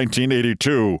 3rd,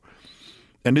 1982.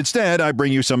 And instead, I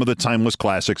bring you some of the timeless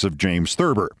classics of James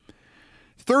Thurber.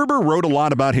 Thurber wrote a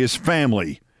lot about his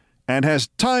family, and as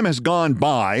time has gone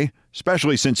by,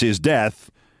 especially since his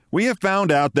death, we have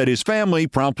found out that his family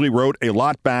promptly wrote a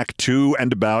lot back to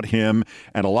and about him,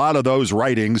 and a lot of those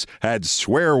writings had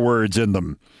swear words in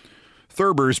them.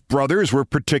 Thurber's brothers were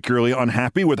particularly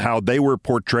unhappy with how they were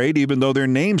portrayed, even though their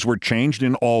names were changed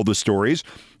in all the stories.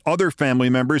 Other family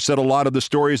members said a lot of the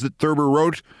stories that Thurber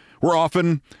wrote were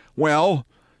often, well,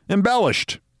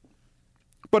 embellished.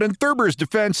 But in Thurber's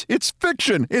defense, it's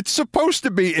fiction. It's supposed to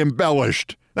be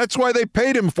embellished. That's why they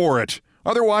paid him for it.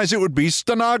 Otherwise, it would be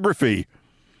stenography.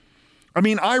 I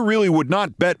mean, I really would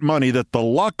not bet money that the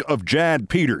luck of Jad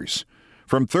Peters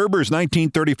from Thurber's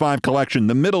 1935 collection,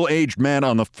 The Middle-Aged Man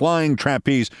on the Flying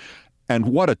Trapeze, and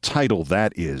what a title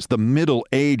that is, The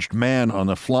Middle-Aged Man on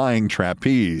the Flying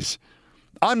Trapeze.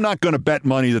 I'm not going to bet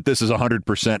money that this is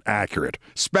 100% accurate,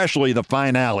 especially the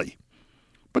finale.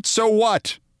 But so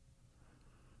what?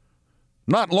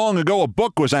 Not long ago, a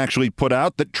book was actually put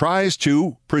out that tries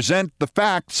to present the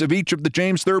facts of each of the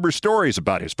James Thurber stories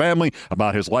about his family,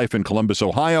 about his life in Columbus,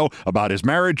 Ohio, about his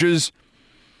marriages.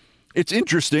 It's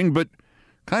interesting, but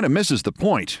kind of misses the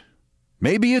point.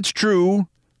 Maybe it's true,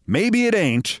 maybe it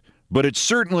ain't, but it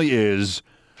certainly is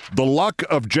The Luck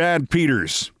of Jad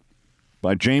Peters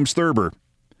by James Thurber.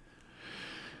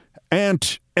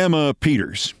 Aunt Emma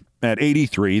Peters, at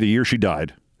 83, the year she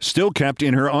died, still kept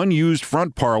in her unused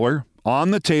front parlor,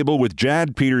 on the table with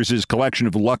Jad Peters' collection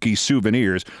of lucky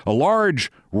souvenirs, a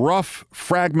large, rough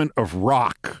fragment of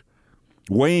rock,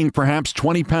 weighing perhaps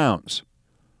 20 pounds.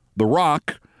 The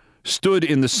rock stood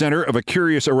in the center of a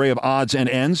curious array of odds and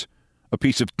ends, a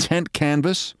piece of tent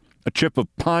canvas, a chip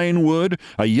of pine wood,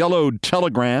 a yellowed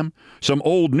telegram, some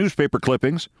old newspaper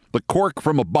clippings, the cork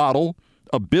from a bottle,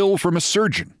 a bill from a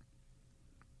surgeon.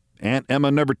 Aunt Emma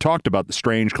never talked about the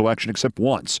strange collection except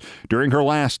once, during her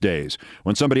last days,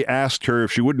 when somebody asked her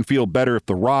if she wouldn't feel better if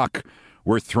the rock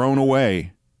were thrown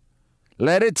away.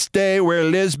 "Let it stay where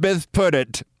Lisbeth put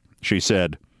it," she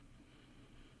said.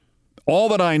 All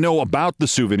that I know about the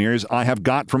souvenirs I have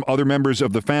got from other members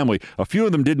of the family. A few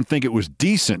of them didn't think it was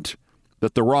decent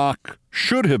that the rock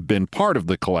should have been part of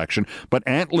the collection, but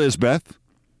Aunt Lisbeth,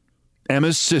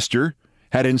 Emma's sister,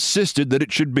 had insisted that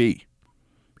it should be.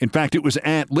 In fact, it was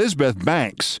Aunt Lisbeth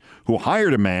Banks who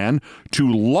hired a man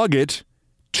to lug it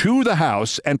to the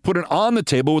house and put it on the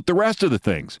table with the rest of the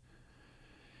things.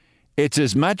 "It's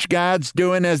as much God's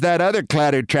doing as that other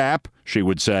clatter chap," she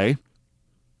would say.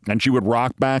 And she would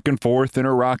rock back and forth in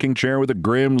her rocking chair with a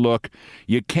grim look.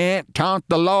 "You can't taunt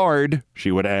the Lord," she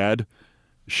would add.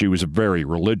 She was a very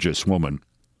religious woman.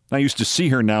 I used to see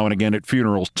her now and again at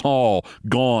funerals, tall,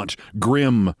 gaunt,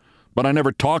 grim, but I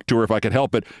never talked to her if I could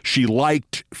help it. She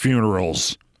liked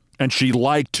funerals, and she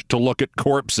liked to look at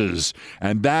corpses,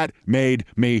 and that made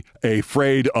me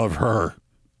afraid of her.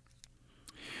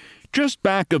 Just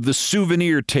back of the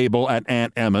souvenir table at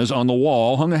Aunt Emma's on the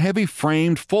wall hung a heavy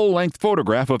framed full-length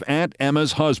photograph of Aunt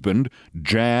Emma's husband,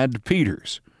 Jad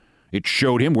Peters. It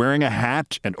showed him wearing a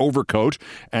hat and overcoat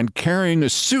and carrying a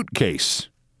suitcase.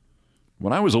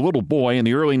 When I was a little boy in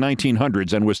the early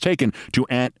 1900s and was taken to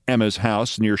Aunt Emma's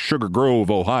house near Sugar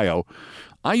Grove, Ohio,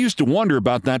 I used to wonder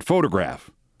about that photograph.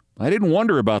 I didn't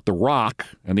wonder about the rock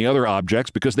and the other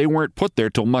objects because they weren't put there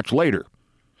till much later.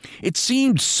 It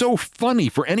seemed so funny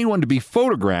for anyone to be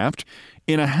photographed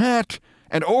in a hat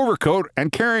and overcoat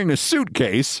and carrying a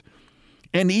suitcase,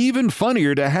 and even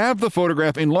funnier to have the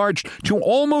photograph enlarged to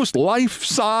almost life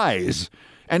size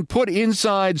and put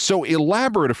inside so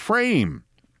elaborate a frame.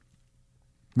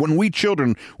 When we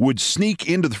children would sneak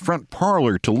into the front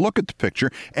parlor to look at the picture,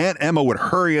 Aunt Emma would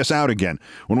hurry us out again.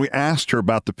 When we asked her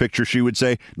about the picture, she would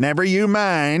say, "Never you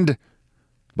mind."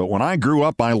 But when I grew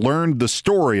up, I learned the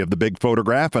story of the big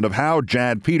photograph and of how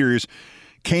Jad Peters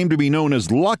came to be known as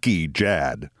Lucky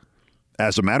Jad.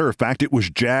 As a matter of fact, it was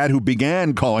Jad who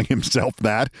began calling himself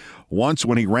that. Once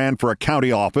when he ran for a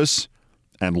county office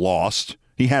and lost,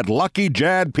 he had Lucky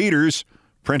Jad Peters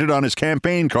printed on his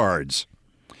campaign cards.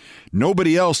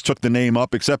 Nobody else took the name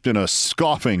up except in a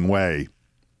scoffing way.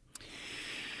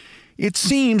 It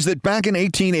seems that back in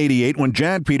 1888, when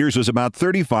Jad Peters was about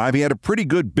 35, he had a pretty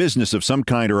good business of some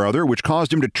kind or other, which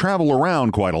caused him to travel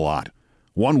around quite a lot.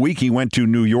 One week he went to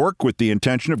New York with the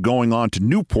intention of going on to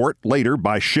Newport later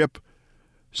by ship.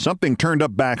 Something turned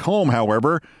up back home,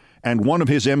 however, and one of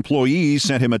his employees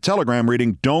sent him a telegram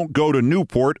reading, "Don't go to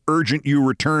Newport, urgent you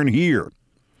return here."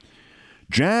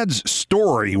 Jad's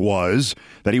story was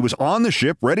that he was on the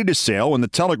ship ready to sail when the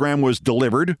telegram was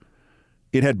delivered.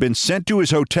 It had been sent to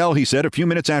his hotel, he said, a few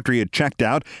minutes after he had checked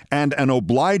out, and an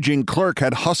obliging clerk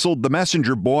had hustled the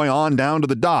messenger boy on down to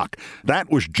the dock.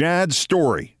 That was Jad's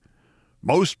story.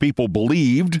 Most people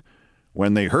believed,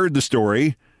 when they heard the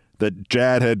story, that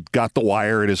Jad had got the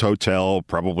wire at his hotel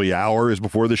probably hours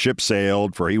before the ship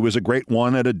sailed, for he was a great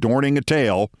one at adorning a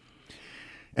tale.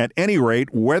 At any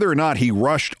rate, whether or not he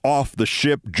rushed off the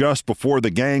ship just before the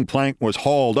gangplank was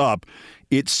hauled up,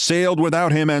 it sailed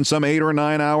without him, and some 8 or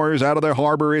 9 hours out of the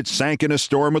harbor, it sank in a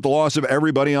storm with the loss of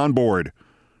everybody on board.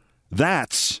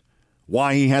 That's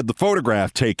why he had the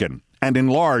photograph taken and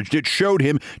enlarged. It showed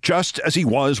him just as he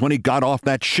was when he got off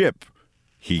that ship,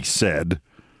 he said.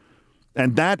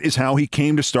 And that is how he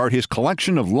came to start his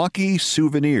collection of lucky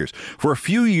souvenirs. For a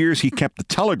few years, he kept the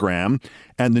telegram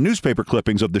and the newspaper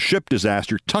clippings of the ship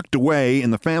disaster tucked away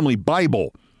in the family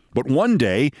Bible. But one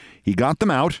day, he got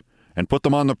them out and put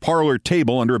them on the parlor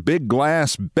table under a big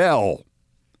glass bell.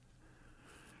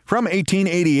 From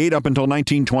 1888 up until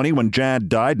 1920, when Jad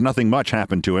died, nothing much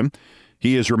happened to him.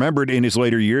 He is remembered in his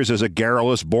later years as a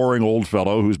garrulous, boring old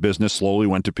fellow whose business slowly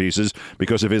went to pieces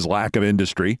because of his lack of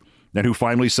industry, and who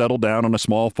finally settled down on a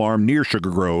small farm near Sugar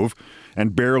Grove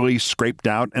and barely scraped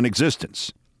out an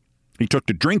existence. He took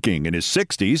to drinking in his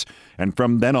 60s, and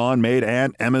from then on made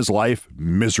Aunt Emma's life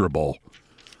miserable.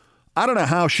 I don't know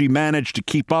how she managed to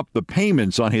keep up the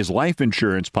payments on his life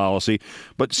insurance policy,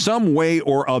 but some way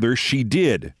or other she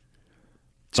did.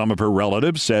 Some of her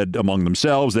relatives said among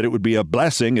themselves that it would be a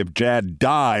blessing if Jad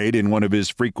died in one of his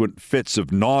frequent fits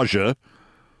of nausea.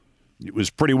 It was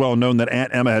pretty well known that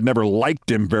Aunt Emma had never liked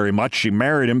him very much. She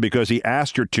married him because he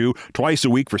asked her to twice a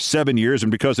week for 7 years,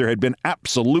 and because there had been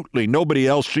absolutely nobody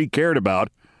else she cared about.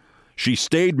 She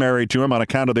stayed married to him on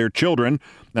account of their children,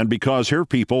 and because her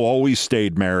people always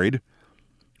stayed married.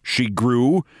 She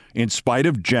grew, in spite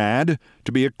of Jad,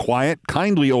 to be a quiet,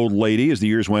 kindly old lady as the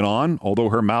years went on, although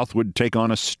her mouth would take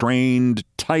on a strained,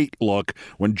 tight look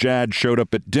when Jad showed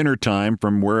up at dinner time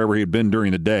from wherever he had been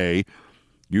during the day,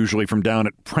 usually from down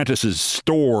at Prentice's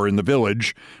store in the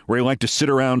village, where he liked to sit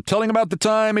around telling about the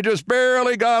time he just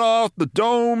barely got off the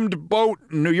domed boat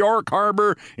in New York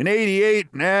Harbor in '88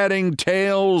 and adding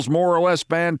tales, more or less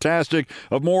fantastic,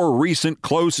 of more recent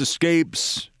close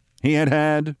escapes he had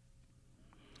had.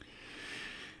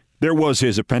 There was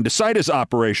his appendicitis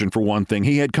operation, for one thing.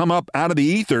 He had come up out of the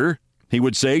ether, he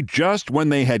would say, just when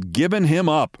they had given him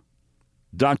up.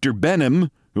 Dr. Benham,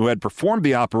 who had performed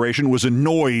the operation, was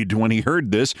annoyed when he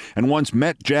heard this and once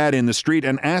met Jad in the street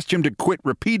and asked him to quit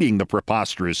repeating the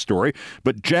preposterous story.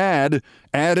 But Jad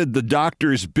added the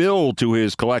doctor's bill to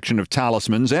his collection of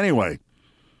talismans anyway.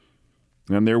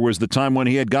 And there was the time when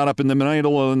he had got up in the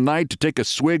middle of the night to take a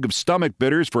swig of stomach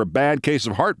bitters for a bad case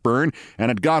of heartburn and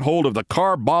had got hold of the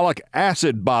carbolic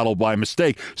acid bottle by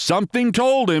mistake. Something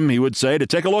told him, he would say, to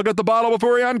take a look at the bottle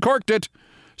before he uncorked it.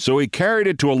 So he carried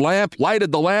it to a lamp,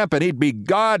 lighted the lamp, and he'd be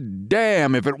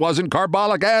goddamn if it wasn't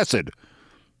carbolic acid.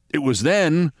 It was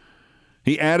then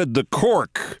he added the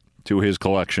cork to his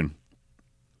collection.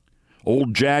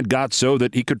 Old Jad got so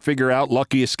that he could figure out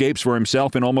lucky escapes for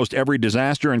himself in almost every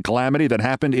disaster and calamity that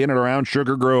happened in and around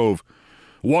Sugar Grove.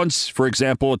 Once, for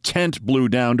example, a tent blew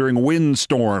down during a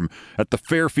windstorm at the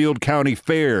Fairfield County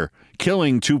Fair,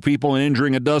 killing 2 people and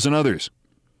injuring a dozen others.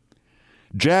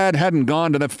 Jad hadn't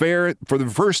gone to the fair for the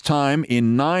first time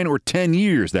in 9 or 10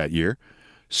 years that year.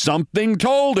 Something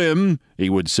told him, he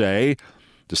would say,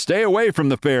 to stay away from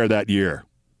the fair that year.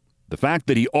 The fact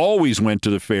that he always went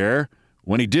to the fair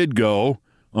when he did go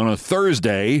on a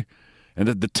Thursday and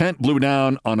that the tent blew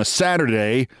down on a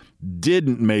Saturday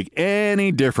didn't make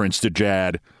any difference to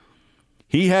Jad.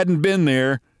 He hadn't been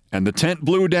there, and the tent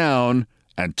blew down,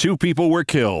 and 2 people were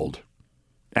killed.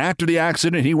 After the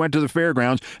accident, he went to the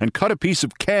fairgrounds and cut a piece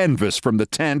of canvas from the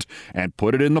tent and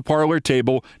put it in the parlor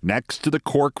table next to the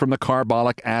cork from the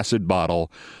carbolic acid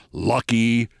bottle.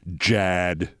 Lucky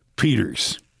Jad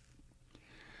Peters.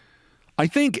 I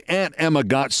think Aunt Emma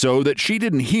got so that she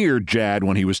didn't hear Jad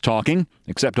when he was talking,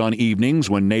 except on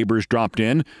evenings when neighbors dropped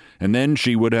in, and then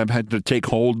she would have had to take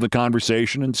hold of the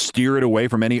conversation and steer it away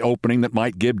from any opening that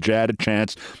might give Jad a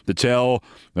chance to tell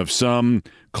of some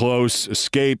close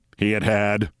escape he had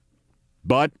had.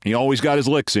 But he always got his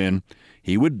licks in.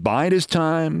 He would bide his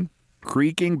time,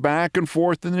 creaking back and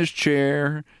forth in his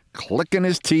chair, clicking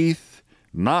his teeth,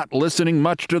 not listening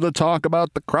much to the talk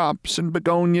about the crops and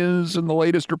begonias and the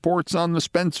latest reports on the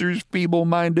Spencer's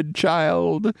feeble-minded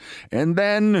child. And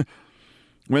then,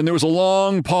 when there was a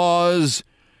long pause,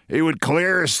 he would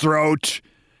clear his throat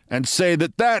and say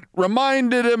that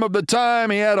reminded him of the time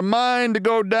he had a mind to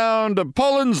go down to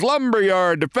Pullen's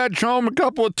lumberyard to fetch home a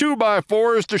couple of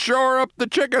 2x4s to shore up the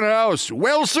chicken house.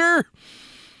 Well, sir,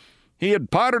 he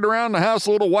had pottered around the house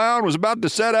a little while and was about to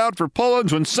set out for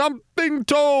Pullen's when something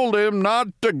told him not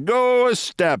to go a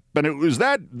step. And it was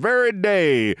that very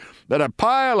day that a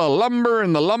pile of lumber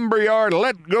in the lumberyard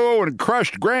let go and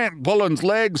crushed Grant Pullen's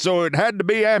leg, so it had to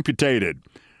be amputated.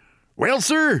 Well,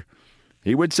 sir,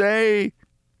 he would say.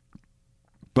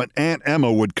 But Aunt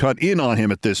Emma would cut in on him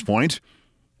at this point.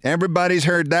 Everybody's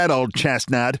heard that, old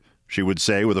chestnut, she would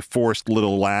say with a forced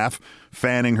little laugh,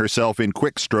 fanning herself in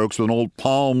quick strokes with an old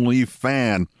palm leaf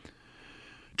fan.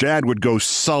 Jad would go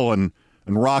sullen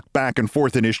and rock back and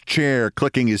forth in his chair,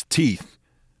 clicking his teeth.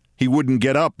 He wouldn't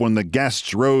get up when the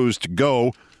guests rose to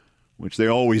go, which they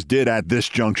always did at this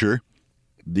juncture.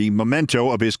 The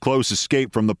memento of his close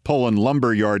escape from the Pullen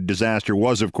lumberyard disaster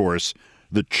was, of course,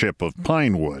 the chip of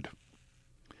pine wood.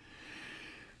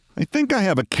 I think I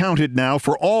have accounted now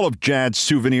for all of Jad's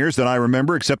souvenirs that I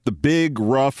remember except the big,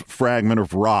 rough fragment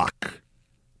of rock.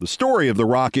 The story of the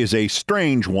rock is a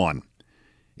strange one.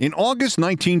 In August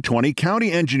 1920,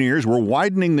 county engineers were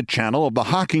widening the channel of the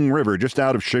Hocking River just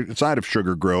outside of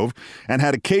Sugar Grove and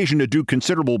had occasion to do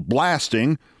considerable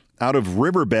blasting out of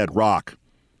riverbed rock.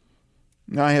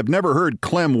 I have never heard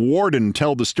Clem Warden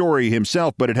tell the story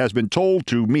himself, but it has been told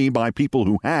to me by people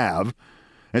who have.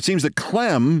 It seems that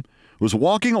Clem was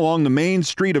walking along the main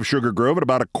street of Sugar Grove at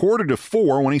about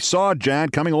 3:45 when he saw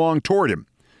Jad coming along toward him.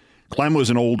 Clem was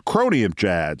an old crony of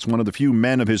Jad's, one of the few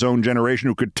men of his own generation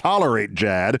who could tolerate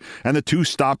Jad, and the two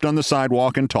stopped on the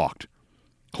sidewalk and talked.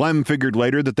 Clem figured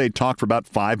later that they'd talked for about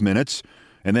 5 minutes,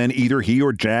 and then either he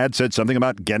or Jad said something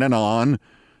about getting on,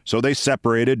 so they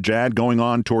separated, Jad going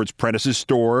on towards Prentice's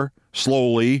store,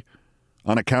 slowly,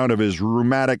 on account of his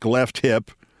rheumatic left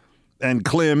hip, and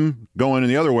Clem going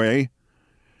the other way.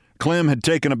 Clem had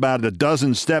taken about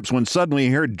 12 steps when suddenly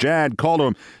he heard Jad call to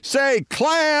him, "Say,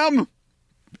 Clem!"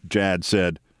 Jad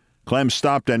said. Clem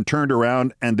stopped and turned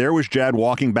around, and there was Jad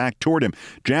walking back toward him.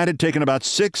 Jad had taken about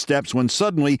 6 steps when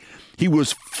suddenly he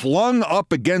was flung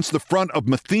up against the front of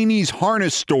Matheny's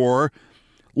harness store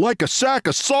like a sack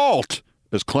of salt,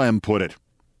 as Clem put it.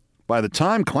 By the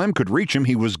time Clem could reach him,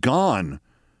 he was gone.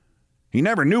 He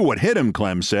never knew what hit him,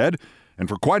 Clem said, and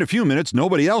for quite a few minutes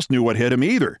nobody else knew what hit him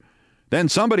either. Then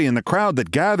somebody in the crowd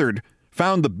that gathered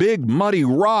found the big muddy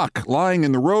rock lying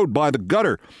in the road by the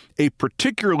gutter. A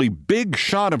particularly big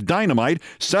shot of dynamite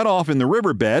set off in the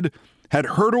riverbed had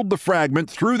hurtled the fragment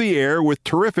through the air with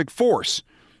terrific force.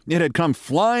 It had come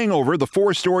flying over the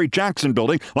 4-story Jackson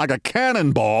building like a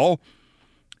cannonball,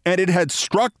 and it had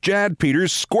struck Jad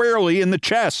Peters squarely in the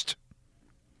chest.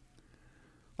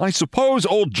 I suppose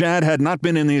old Jad had not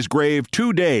been in his grave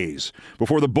 2 days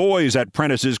before the boys at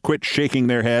Prentice's quit shaking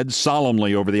their heads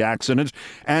solemnly over the accident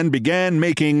and began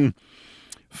making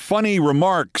funny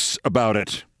remarks about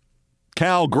it.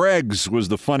 Cal Greggs was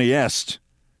the funniest.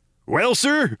 "Well,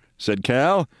 sir," said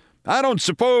Cal, "I don't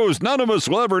suppose none of us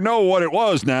will ever know what it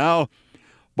was now,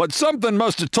 but something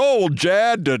must have told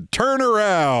Jad to turn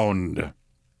around."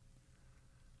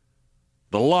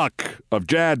 The Luck of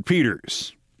Jad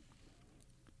Peters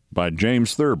by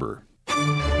James Thurber.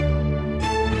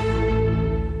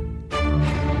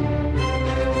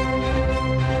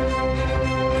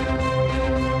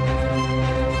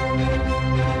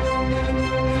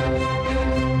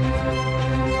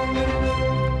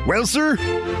 Well, sir,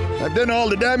 I've done all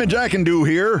the damage I can do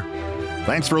here.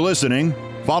 Thanks for listening.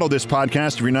 Follow this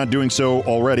podcast if you're not doing so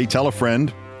already. Tell a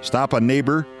friend. Stop a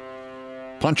neighbor.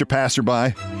 Punch a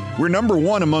passerby. We're number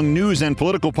 1 among news and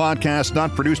political podcasts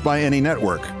not produced by any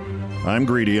network. I'm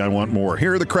greedy. I want more.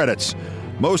 Here are the credits.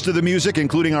 Most of the music,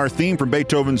 including our theme from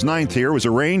Beethoven's Ninth here, was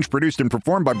arranged, produced, and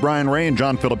performed by Brian Ray and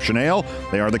John Philip Chanel.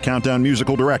 They are the Countdown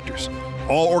musical directors.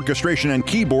 All orchestration and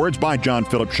keyboards by John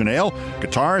Philip Chanel.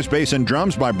 Guitars, bass, and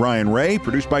drums by Brian Ray,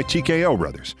 produced by TKO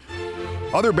Brothers.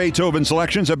 Other Beethoven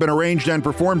selections have been arranged and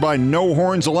performed by No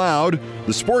Horns Allowed.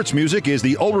 The sports music is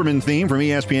the Olbermann theme from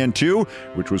ESPN2,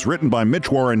 which was written by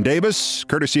Mitch Warren Davis,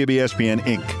 courtesy of ESPN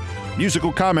Inc.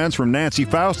 Musical comments from Nancy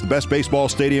Faust, the best baseball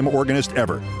stadium organist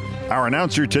ever. Our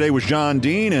announcer today was John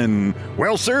Dean, and,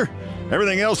 well, sir,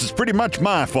 everything else is pretty much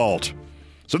my fault.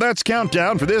 So that's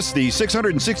Countdown for this, the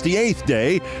 668th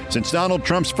day since Donald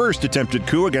Trump's first attempted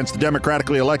coup against the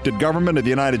democratically elected government of the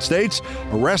United States.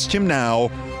 Arrest him now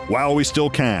while we still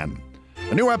can.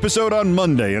 A new episode on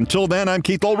Monday. Until then, I'm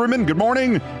Keith Olbermann. Good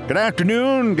morning, good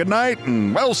afternoon, good night,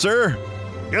 and, well, sir,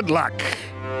 good luck.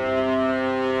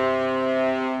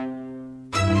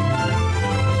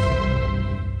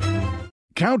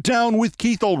 Countdown with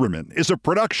Keith Olbermann is a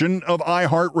production of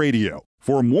iHeartRadio.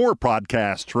 For more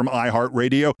podcasts from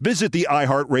iHeartRadio, visit the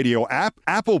iHeartRadio app,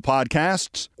 Apple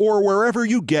Podcasts, or wherever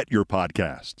you get your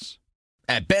podcasts.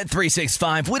 At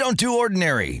Bet365, we don't do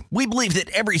ordinary. We believe that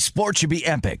every sport should be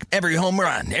epic. Every home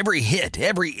run, every hit,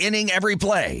 every inning, every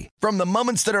play. From the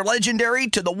moments that are legendary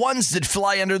to the ones that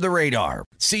fly under the radar.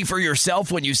 See for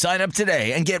yourself when you sign up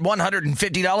today and get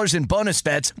 $150 in bonus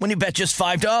bets when you bet just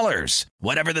 $5.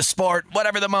 Whatever the sport,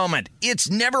 whatever the moment, it's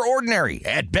never ordinary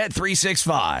at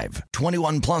Bet365.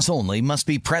 21 plus only. Must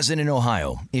be present in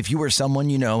Ohio. If you or someone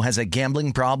you know has a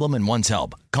gambling problem and wants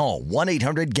help, call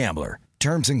 1-800-GAMBLER.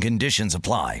 Terms and conditions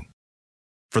apply.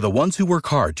 For the ones who work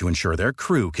hard to ensure their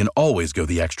crew can always go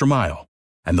the extra mile,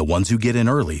 and the ones who get in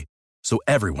early so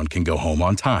everyone can go home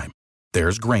on time,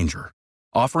 there's Grainger,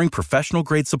 offering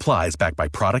professional-grade supplies backed by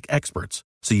product experts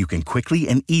so you can quickly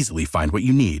and easily find what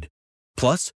you need.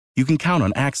 Plus, you can count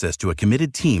on access to a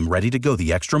committed team ready to go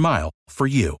the extra mile for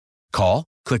you. Call,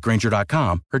 click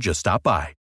Grainger.com, or just stop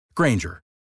by. Grainger,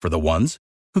 for the ones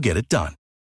who get it done.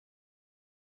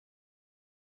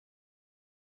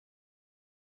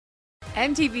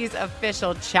 MTV's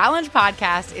official Challenge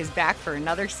podcast is back for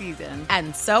another season.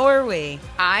 And so are we.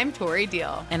 I'm Tori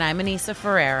Deal. And I'm Anissa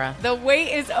Ferreira. The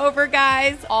wait is over,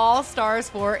 guys. All Stars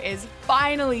 4 is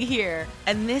finally here.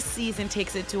 And this season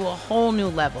takes it to a whole new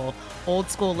level.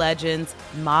 Old school legends,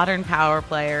 modern power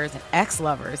players, and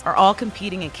ex-lovers are all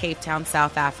competing in Cape Town,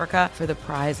 South Africa for the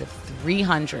prize of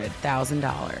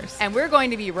 $300,000. And we're going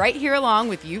to be right here along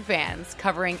with you fans,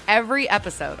 covering every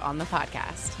episode on the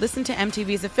podcast. Listen to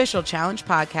MTV's official Challenge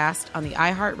podcast on the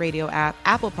iHeartRadio app,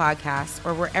 Apple Podcasts,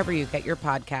 or wherever you get your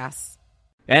podcasts.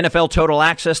 NFL Total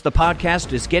Access, the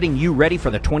podcast, is getting you ready for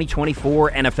the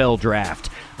 2024 NFL Draft.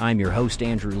 I'm your host,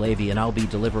 Andrew Levy, and I'll be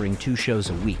delivering 2 shows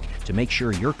a week to make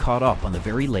sure you're caught up on the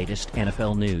very latest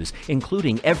NFL news,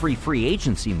 including every free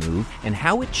agency move and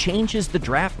how it changes the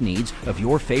draft needs of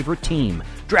your favorite team.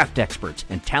 Draft experts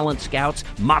and talent scouts,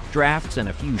 mock drafts, and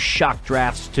a few shock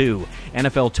drafts, too.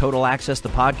 NFL Total Access, the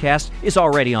podcast, is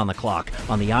already on the clock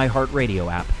on the iHeartRadio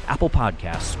app, Apple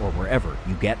Podcasts, or wherever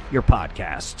you get your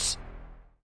podcasts.